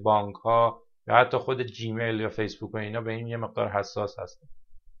امنیتی بانک ها یا حتی خود جیمیل یا فیسبوک و اینا به این یه مقدار حساس هستن.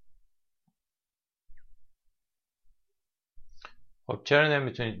 خب چرا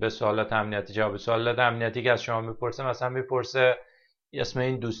نمیتونید به سوالات امنیتی جواب؟ سوالات امنیتی که از شما میپرسه، مثلا میپرسه اسم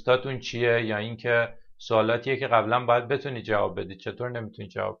این دوستاتون چیه، یا اینکه سوالاتیه که قبلا باید بتونید جواب بدید، چطور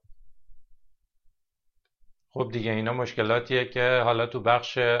نمیتونید جواب بدید؟ خب دیگه اینا مشکلاتیه که حالا تو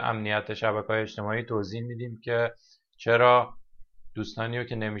بخش امنیت شبکه‌های اجتماعی توضیح میدیم که چرا دوستانی رو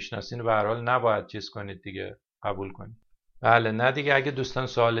که نمیشناسین رو به هر حال نباید چیز کنید دیگه، قبول کنید. بله نه دیگه، اگه دوستان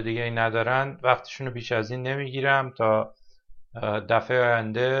سوال دیگه ای ندارن وقتشون رو بیش از این نمیگیرم. تا دفعه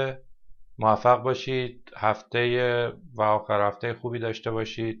آینده موفق باشید، هفته و آخر هفته خوبی داشته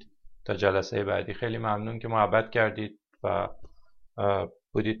باشید. تا جلسه بعدی خیلی ممنون که محبت کردید و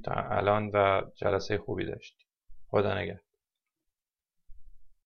بودید الان و جلسه خوبی داشتید. خدا نگهدار.